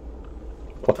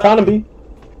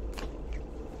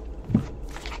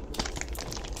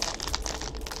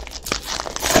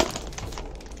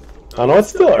 I know it's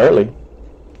still early.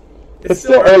 It's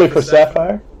still early for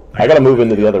Sapphire. I gotta move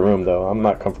into the other room though. I'm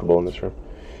not comfortable in this room.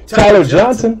 Tyler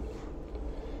Johnson.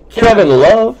 Kevin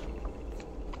Love.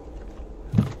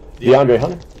 DeAndre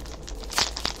Hunter.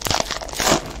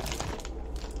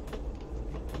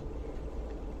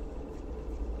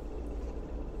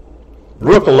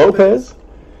 Brooke Lopez.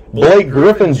 Blake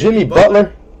Griffin. Jimmy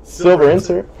Butler. Silver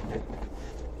insert.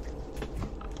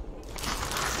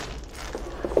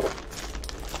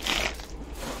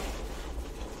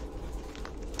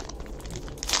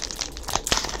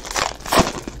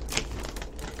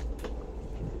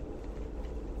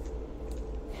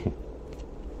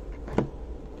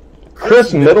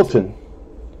 Chris Middleton,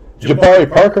 Jabari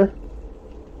Parker,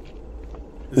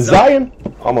 Zion.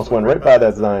 Almost went right by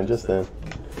that Zion just then.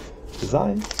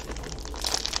 Zion.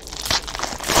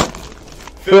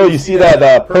 Phil, you see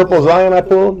that purple Zion I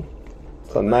pulled?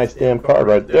 It's a nice damn card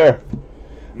right there.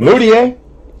 Moutier,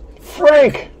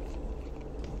 Frank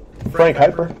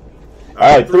Hyper.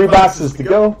 All right, 3 boxes to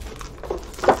go.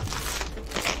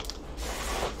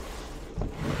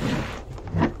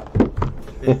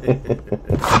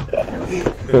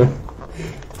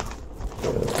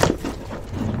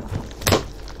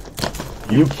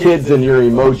 You kids and your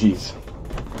emojis.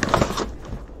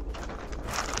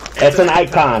 It's an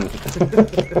icon.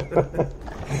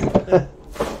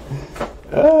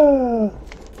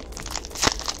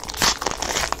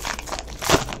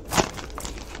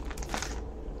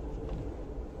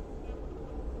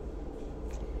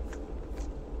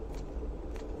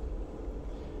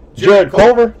 Jared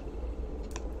Culver.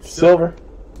 Silver.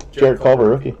 Jared Culver,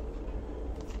 rookie.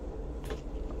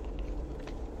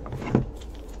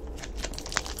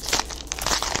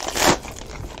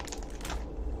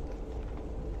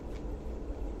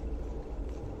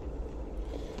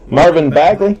 Marvin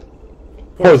Bagley.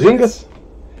 Porzingis.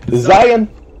 Zion.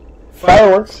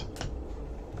 Fireworks.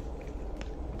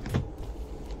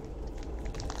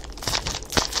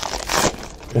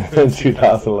 In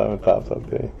 2011 Topps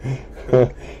update.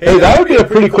 Hey, that would be a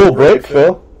pretty cool break,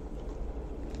 Phil.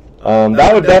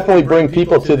 That would definitely bring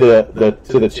people to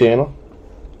the channel.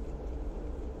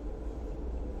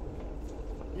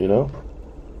 You know,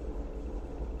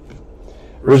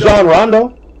 Rajon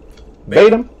Rondo,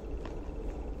 Batum,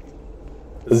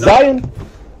 Zion.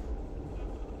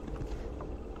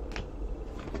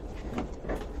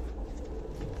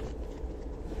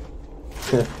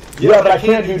 Yeah, but I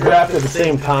can't do draft at the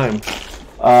same time.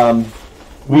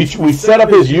 We set up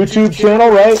his YouTube channel,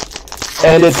 right?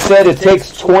 And it said it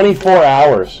takes 24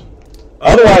 hours.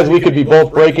 Otherwise, we could be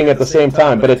both breaking at the same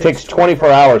time, but it takes 24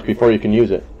 hours before you can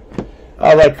use it.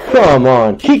 I was like, come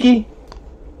on, Kiki.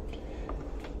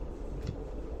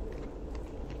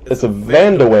 It's a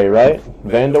Vandaway, right?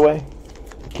 Vandaway?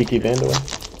 Kiki Vandaway?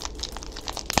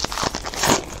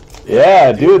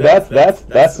 Yeah, dude, that's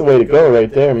the way to go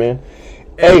right there, man.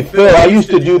 Hey, Phil, I used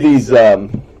to do these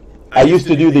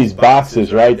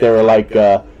boxes, right? They were like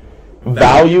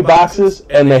value boxes,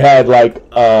 and they had like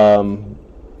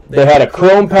they had a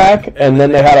Chrome pack, and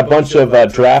then they had a bunch of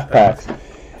draft packs.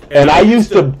 And I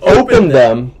used to open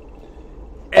them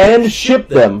and ship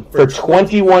them for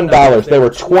 $21. They were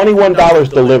 $21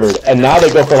 delivered, and now they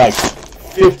go for like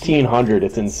 $1,500.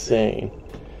 It's insane.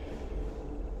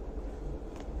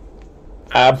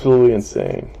 Absolutely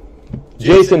insane.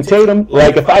 Jason Tatum,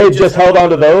 like if I had just held on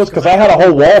to those, because I had a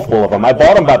whole wall full of them. I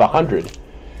bought them by the 100.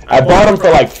 I bought them for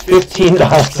like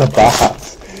 $15 a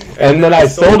box. And then I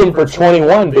sold them for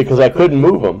 21 because I couldn't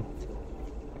move them.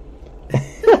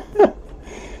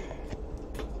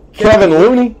 Kevin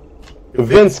Looney,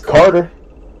 Vince Carter,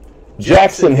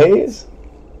 Jackson Hayes.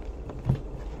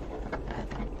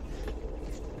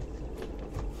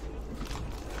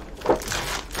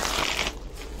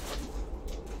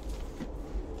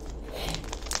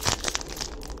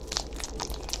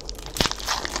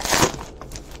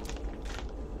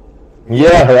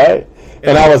 Yeah, right?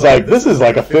 And I was like, this is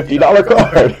like a $50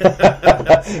 card.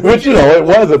 Which, you know, it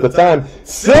was at the time.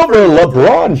 Silver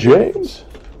LeBron James.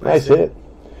 Nice hit.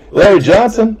 Larry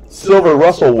Johnson. Silver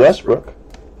Russell Westbrook.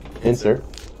 Insert.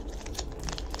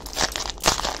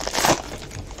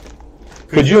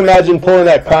 Could you imagine pulling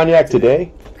that cognac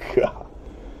today? God.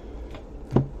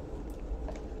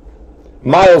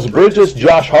 Miles Bridges.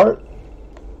 Josh Hart.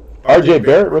 RJ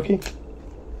Barrett, rookie.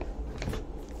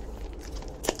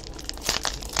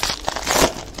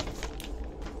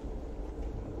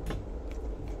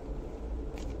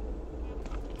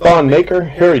 Thon Maker,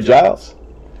 Harry Giles,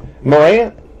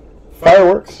 Morant,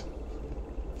 Fireworks.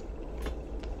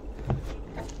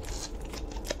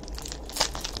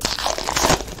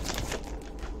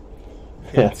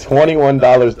 Yeah,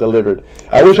 $21 delivered.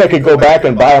 I wish I could go back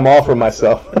and buy them all for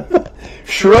myself.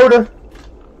 Schroeder,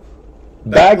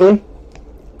 Bagley,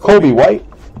 Kobe White.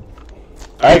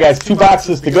 All right, guys, 2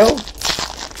 boxes to go.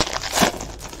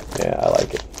 Yeah, I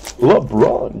like it.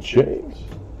 LeBron James.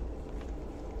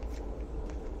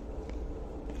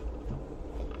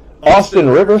 Austin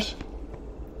Rivers,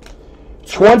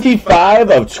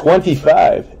 25 of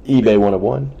 25, eBay 1 of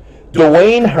 1.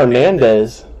 Dwayne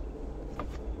Hernandez,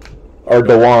 or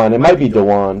Dewan, it might be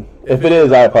Dewan. If it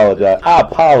is, I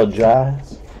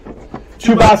apologize.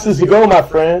 2 boxes to go, my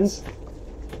friends.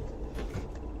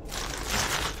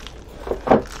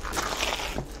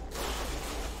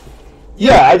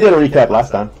 Yeah, I did a recap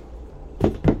last time.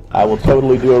 I will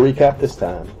totally do a recap this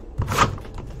time.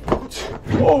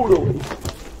 Totally.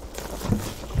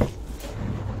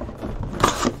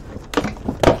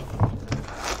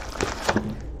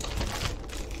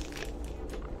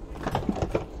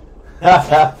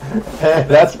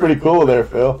 That's pretty cool there,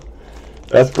 Phil.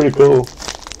 That's pretty cool.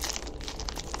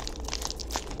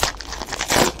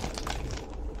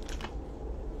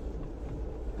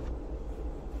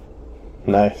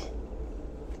 Nice.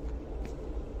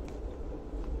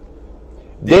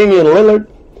 Damian Lillard.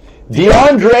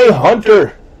 DeAndre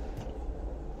Hunter.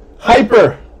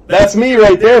 Hyper. That's me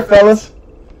right there, fellas.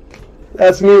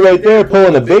 That's me right there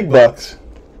pulling the big bucks.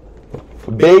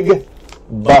 Big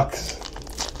bucks.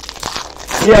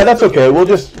 Yeah, that's okay. We'll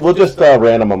just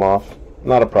random them off.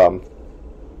 Not a problem.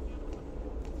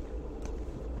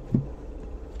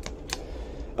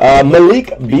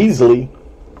 Malik Beasley,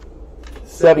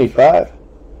 75.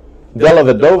 Della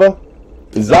Vedova,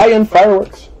 Zion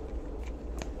Fireworks.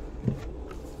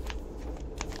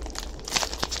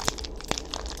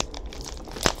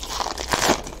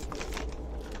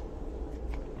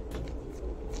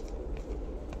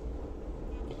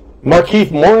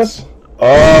 Markieff Morris.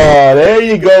 Oh, there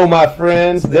you go, my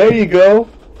friends. There you go.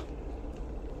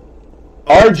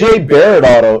 RJ Barrett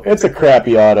auto. It's a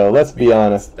crappy auto. Let's be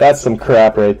honest. That's some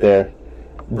crap right there.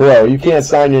 Bro, you can't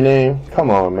sign your name? Come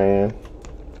on, man.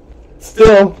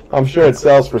 Still, I'm sure it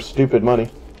sells for stupid money.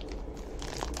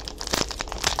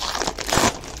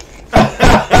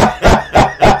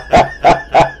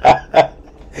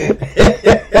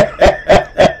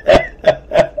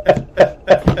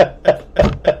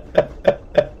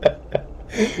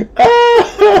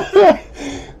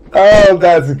 Oh,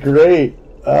 that's great.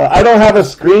 I don't have a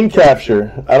screen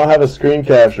capture. I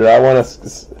want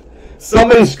to...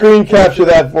 Somebody screen capture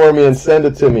that for me and send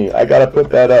it to me. I got to put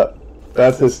that up.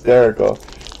 That's hysterical.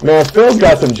 Man, Phil's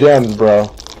got some gems, bro.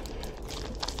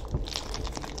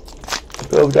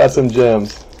 Phil's got some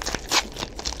gems.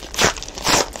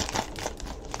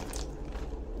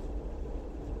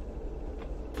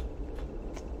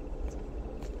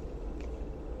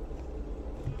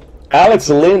 Alex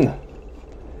Lynn.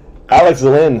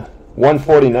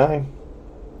 149.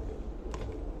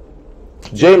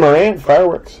 Jay Morant,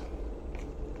 Fireworks.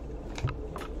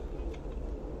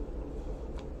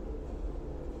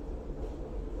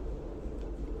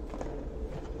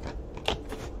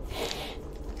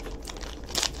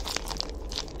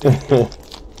 I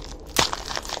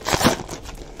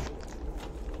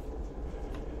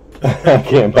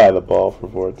can't buy the ball for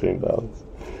 $14.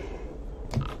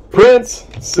 Prince,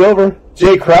 silver.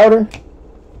 Jay Crowder.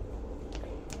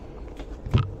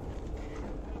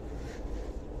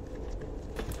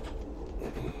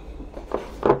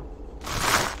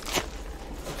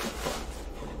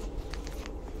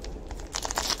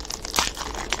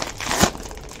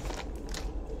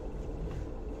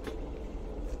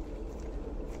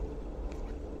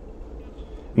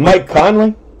 Mike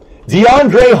Conley.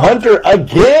 DeAndre Hunter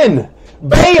again.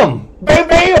 Bam! Bam,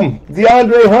 bam!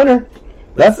 DeAndre Hunter.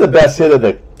 That's the best hit of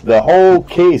the whole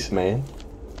case, man.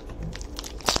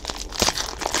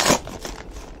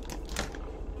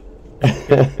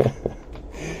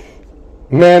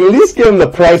 Man, at least give him the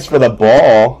price for the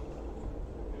ball.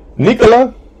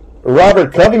 Nicola.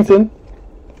 Robert Covington.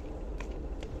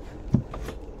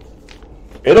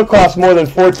 It'll cost more than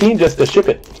 14 just to ship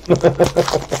it.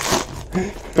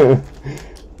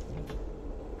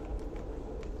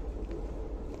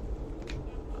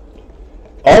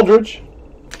 Aldridge,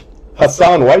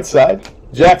 Hassan Whiteside,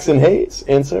 Jackson Hayes,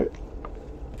 insert.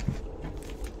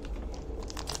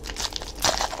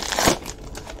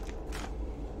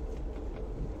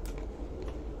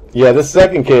 Yeah, this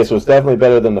second case was definitely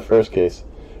better than the first case.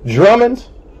 Drummond,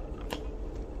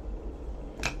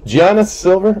 Giannis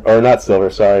Silver, or not Silver,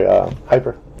 sorry,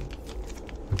 Hyper.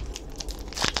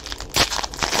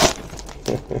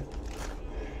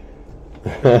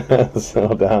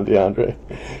 Settle down, DeAndre.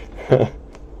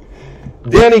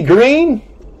 Danny Green,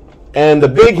 and the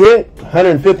big hit,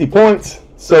 150 points.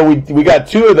 So we got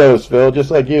 2 of those, Phil, just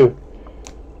like you.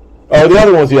 Oh, the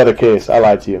other one's the other case. I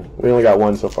lied to you. We only got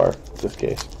 1 so far, this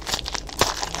case.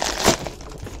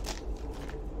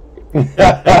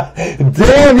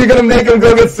 Damn, you're gonna make him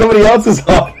go get somebody else's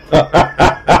home.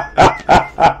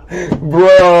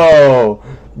 Bro.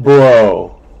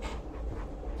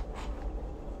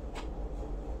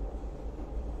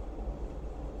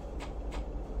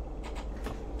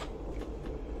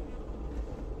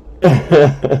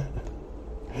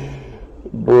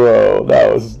 Bro,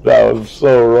 that was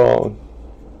so wrong.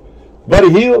 Buddy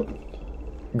Hield,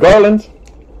 Garland.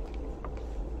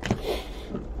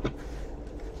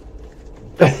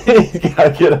 He's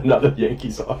gotta get another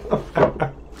Yankees off.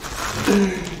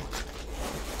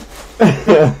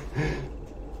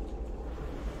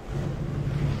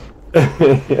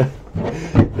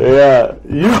 Yeah,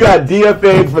 you got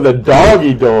DFA'd for the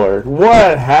doggy door.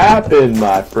 What happened,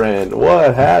 my friend?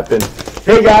 What happened?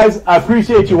 Hey guys, I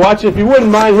appreciate you watching. If you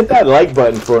wouldn't mind, hit that like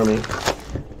button for me.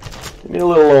 Give me a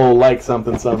little old like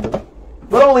something.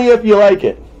 But only if you like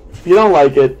it. If you don't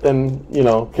like it, then, you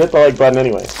know, hit the like button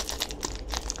anyway.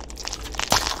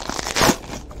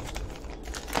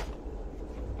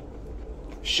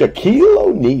 Shaquille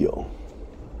O'Neal.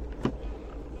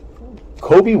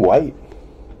 Kobe White.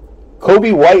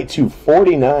 Kobe White to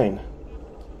 49.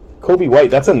 Kobe White,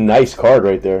 that's a nice card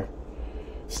right there.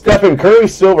 Stephen Curry,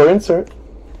 silver insert.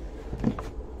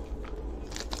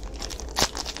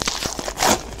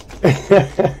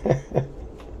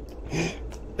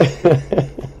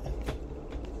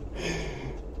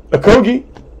 Okogie.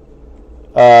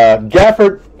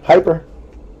 Gafford, hyper.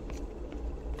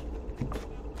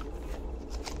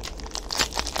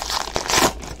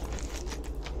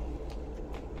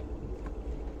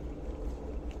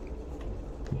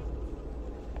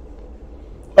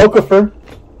 Okafor.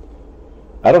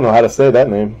 I don't know how to say that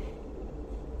name.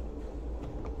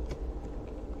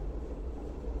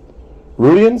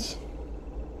 Rudians.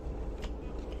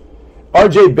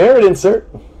 RJ Barrett insert.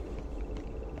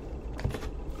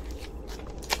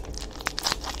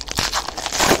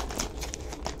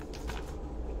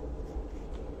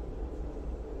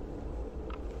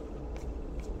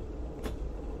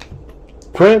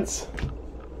 Prince.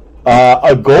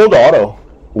 A gold auto.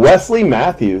 Wesley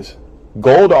Matthews.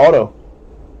 Gold auto.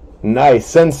 Nice.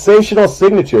 Sensational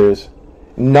signatures.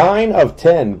 9 of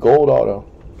 10 gold auto.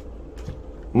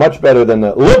 Much better than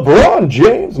the LeBron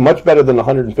James. Much better than the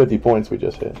 150 points we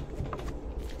just hit.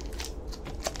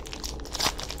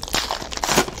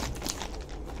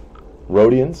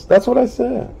 Rhodians. That's what I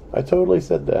said. I totally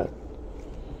said that.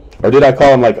 Or did I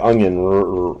call him like onion?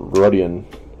 Rhodian.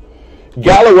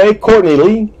 Galloway. Courtney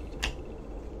Lee.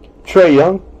 Trae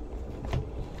Young.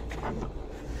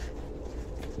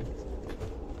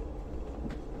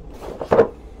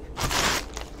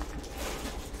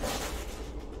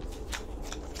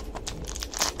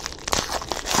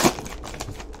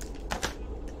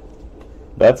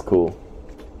 That's cool.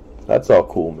 That's all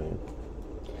cool, man.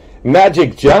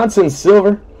 Magic Johnson,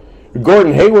 silver.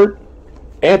 Gordon Hayward.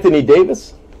 Anthony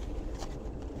Davis.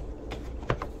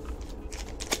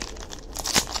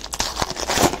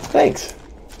 Thanks.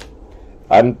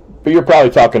 But you're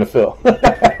probably talking to Phil.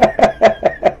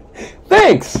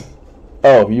 Thanks.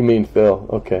 Oh, you mean Phil.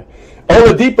 Okay.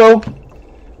 Oladipo.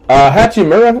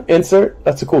 Hachimura, insert.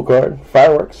 That's a cool card.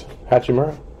 Fireworks.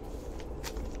 Hachimura.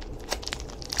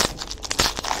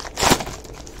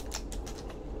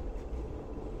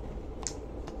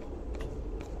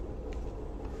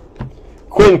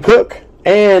 Quinn Cook,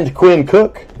 and Quinn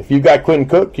Cook. If you got Quinn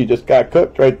Cook, you just got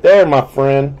cooked right there, my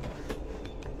friend.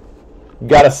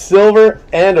 Got a silver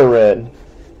and a red.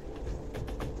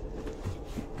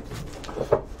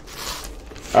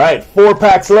 All right, 4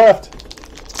 packs left.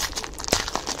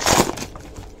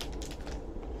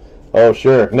 Oh,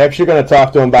 sure. Next, you're going to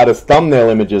talk to him about his thumbnail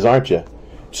images, aren't you?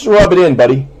 Just rub it in,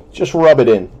 buddy. Just rub it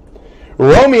in.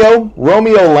 Romeo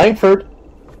Langford,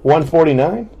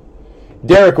 149.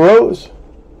 Derrick Rose.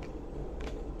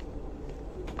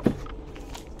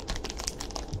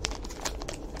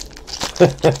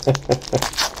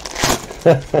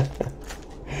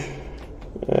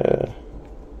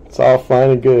 It's all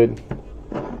fine and good.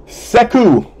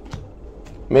 Sekou,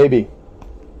 maybe.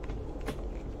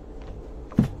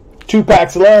 2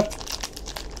 packs left.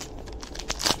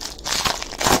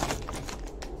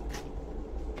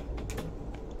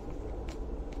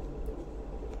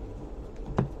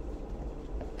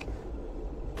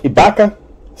 Ibaka,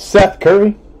 Seth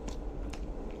Curry.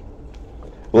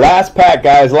 Last pack,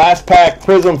 guys. Last pack.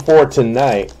 Prizm for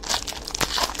tonight.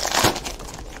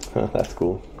 Oh, that's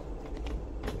cool.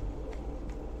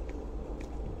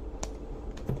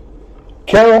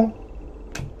 Carroll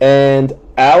and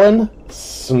Alan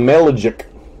Smeljic.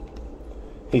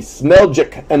 He's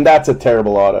Smeljic, and that's a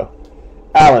terrible auto.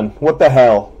 Alan, what the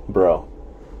hell, bro?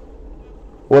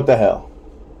 What the hell?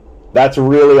 That's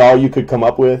really all you could come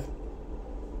up with?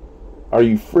 Are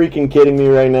you freaking kidding me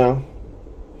right now?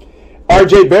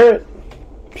 RJ Barrett,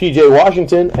 PJ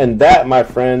Washington, and that, my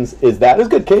friends, is that. It's a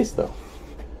good case, though.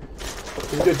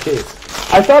 It's a good case.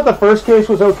 I thought the first case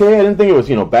was okay. I didn't think it was,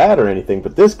 bad or anything,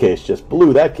 but this case just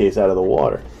blew that case out of the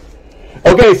water.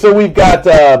 Okay, so we've got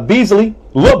Beasley,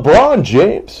 LeBron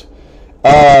James,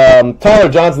 Tyler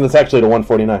Johnson, that's actually to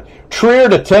 149. Trier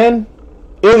to 10,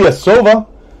 Ilyasova,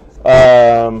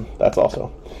 that's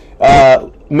also.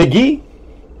 McGee,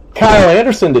 Kyle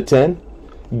Anderson to 10,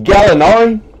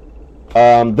 Gallinari,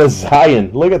 the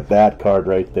Zion. Look at that card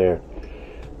right there.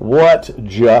 What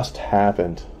just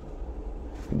happened?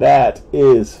 That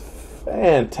is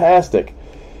fantastic.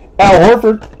 Al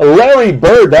Horford, Larry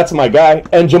Bird, that's my guy,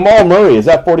 and Jamal Murray. Is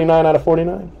that 49 out of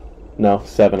 49? No,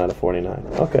 7 out of 49.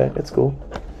 Okay, it's cool.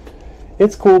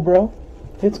 It's cool, bro.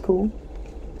 It's cool.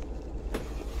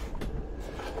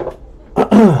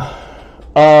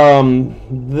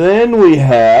 Then we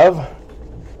have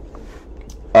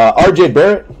RJ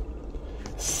Barrett,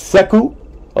 Sekou,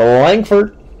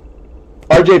 Langford,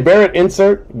 RJ Barrett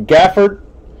insert, Gafford,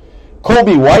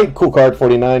 Colby White, cool card,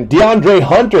 49. DeAndre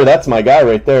Hunter, that's my guy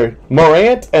right there.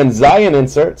 Morant and Zion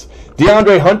inserts.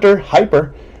 DeAndre Hunter,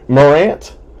 hyper.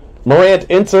 Morant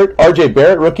insert. RJ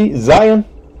Barrett, rookie. Zion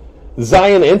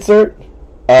insert.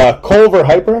 Culver,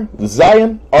 hyper.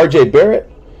 Zion, RJ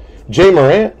Barrett. Jay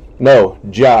Morant. No,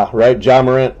 right? Ja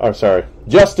Morant. Or sorry.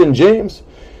 Justin James.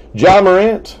 Ja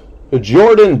Morant.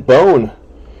 Jordan Bone.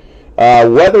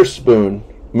 Weatherspoon.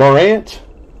 Morant.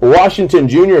 Washington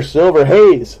Jr. Silver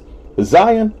Hayes.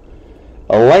 Zion,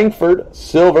 Langford,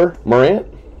 Silver, Morant,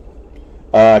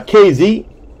 KZ,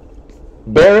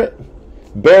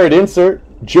 Barrett insert,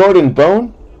 Jordan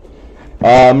Bone,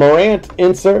 Morant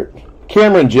insert,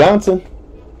 Cameron Johnson,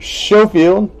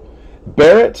 Schofield,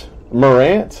 Barrett,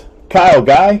 Morant, Kyle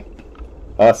Guy,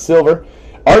 Silver,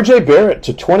 RJ Barrett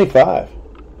to 25.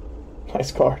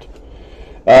 Nice card.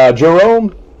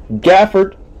 Jerome,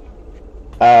 Gafford,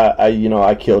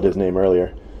 I killed his name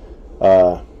earlier.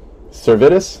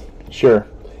 Servidus? Sure.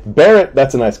 Barrett,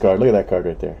 that's a nice card. Look at that card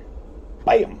right there.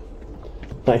 Bam!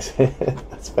 Nice hit.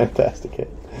 That's a fantastic hit.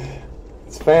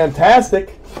 It's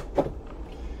fantastic.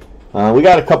 We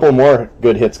got a couple more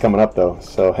good hits coming up, though,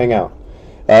 so hang out.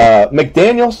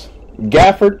 McDaniels,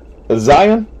 Gafford,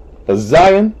 Zion,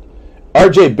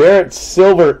 RJ Barrett,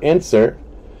 silver insert,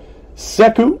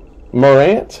 Sekou,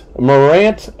 Morant,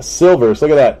 silvers.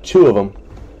 Look at that, 2 of them.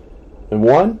 And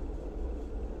 1.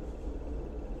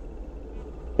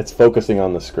 It's focusing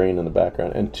on the screen in the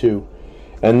background. And 2.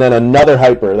 And then another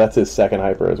hyper. That's his second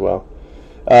hyper as well.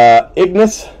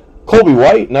 Ignis, Colby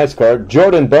White, nice card.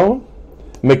 Jordan Bone,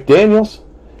 McDaniels,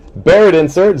 Barrett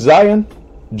insert, Zion,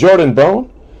 Jordan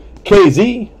Bone,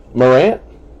 KZ, Morant,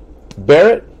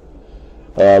 Barrett,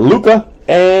 Luka,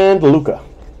 and Luka.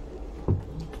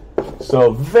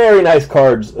 So very nice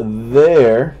cards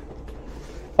there.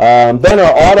 Then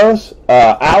our autos.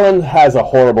 Allen has a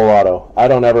horrible auto. I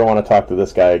don't ever want to talk to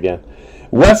this guy again.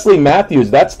 Wesley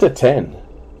Matthews, that's to 10.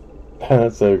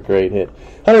 That's a great hit.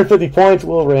 150 points.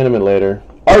 We'll random it later.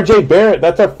 RJ Barrett,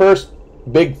 that's our first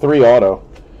big 3 auto.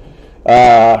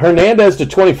 Hernandez to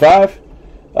 25.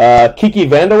 Kiki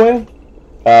Vandeweghe.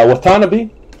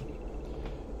 Watanabe.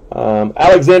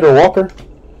 Alexander Walker.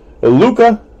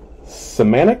 Luka.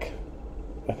 Semanik,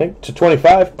 I think, to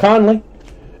 25. Conley,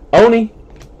 Oni,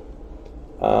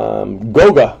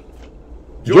 Goga,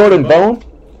 Jordan Bone,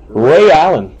 Ray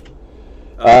Allen,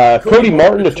 Cody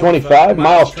Martin to 25.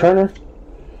 Miles Turner,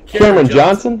 Cameron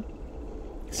Johnson,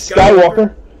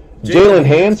 Skywalker, Jalen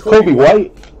Hands, Kobe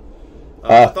White,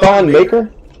 Thon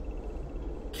Maker,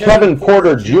 Kevin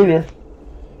Porter Jr.,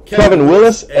 Kevin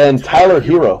Willis, and Tyler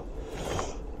Hero.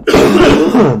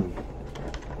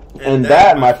 And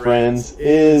that, my friends,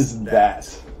 is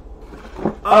that.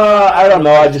 I don't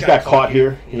know. I just got caught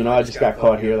here. You know, I just got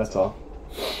caught here. That's all.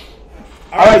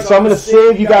 All right, so I'm going to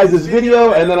save you guys this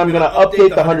video, and then I'm going to update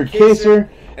the 100 caser,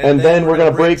 and then we're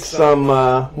going to break some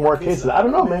more cases. I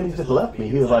don't know, man. He just left me.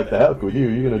 He was like, the heck with you?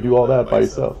 You're going to do all that by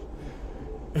yourself.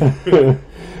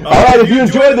 All right, if you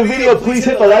enjoyed the video, please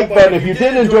hit the like button. If you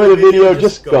didn't enjoy the video,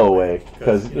 just go away,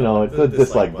 because, you know, the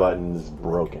dislike button is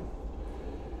broken.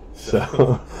 So,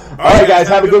 all right, guys,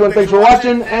 have a good one. Thanks for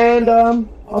watching, and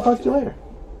I'll talk to you later.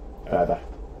 Bye-bye.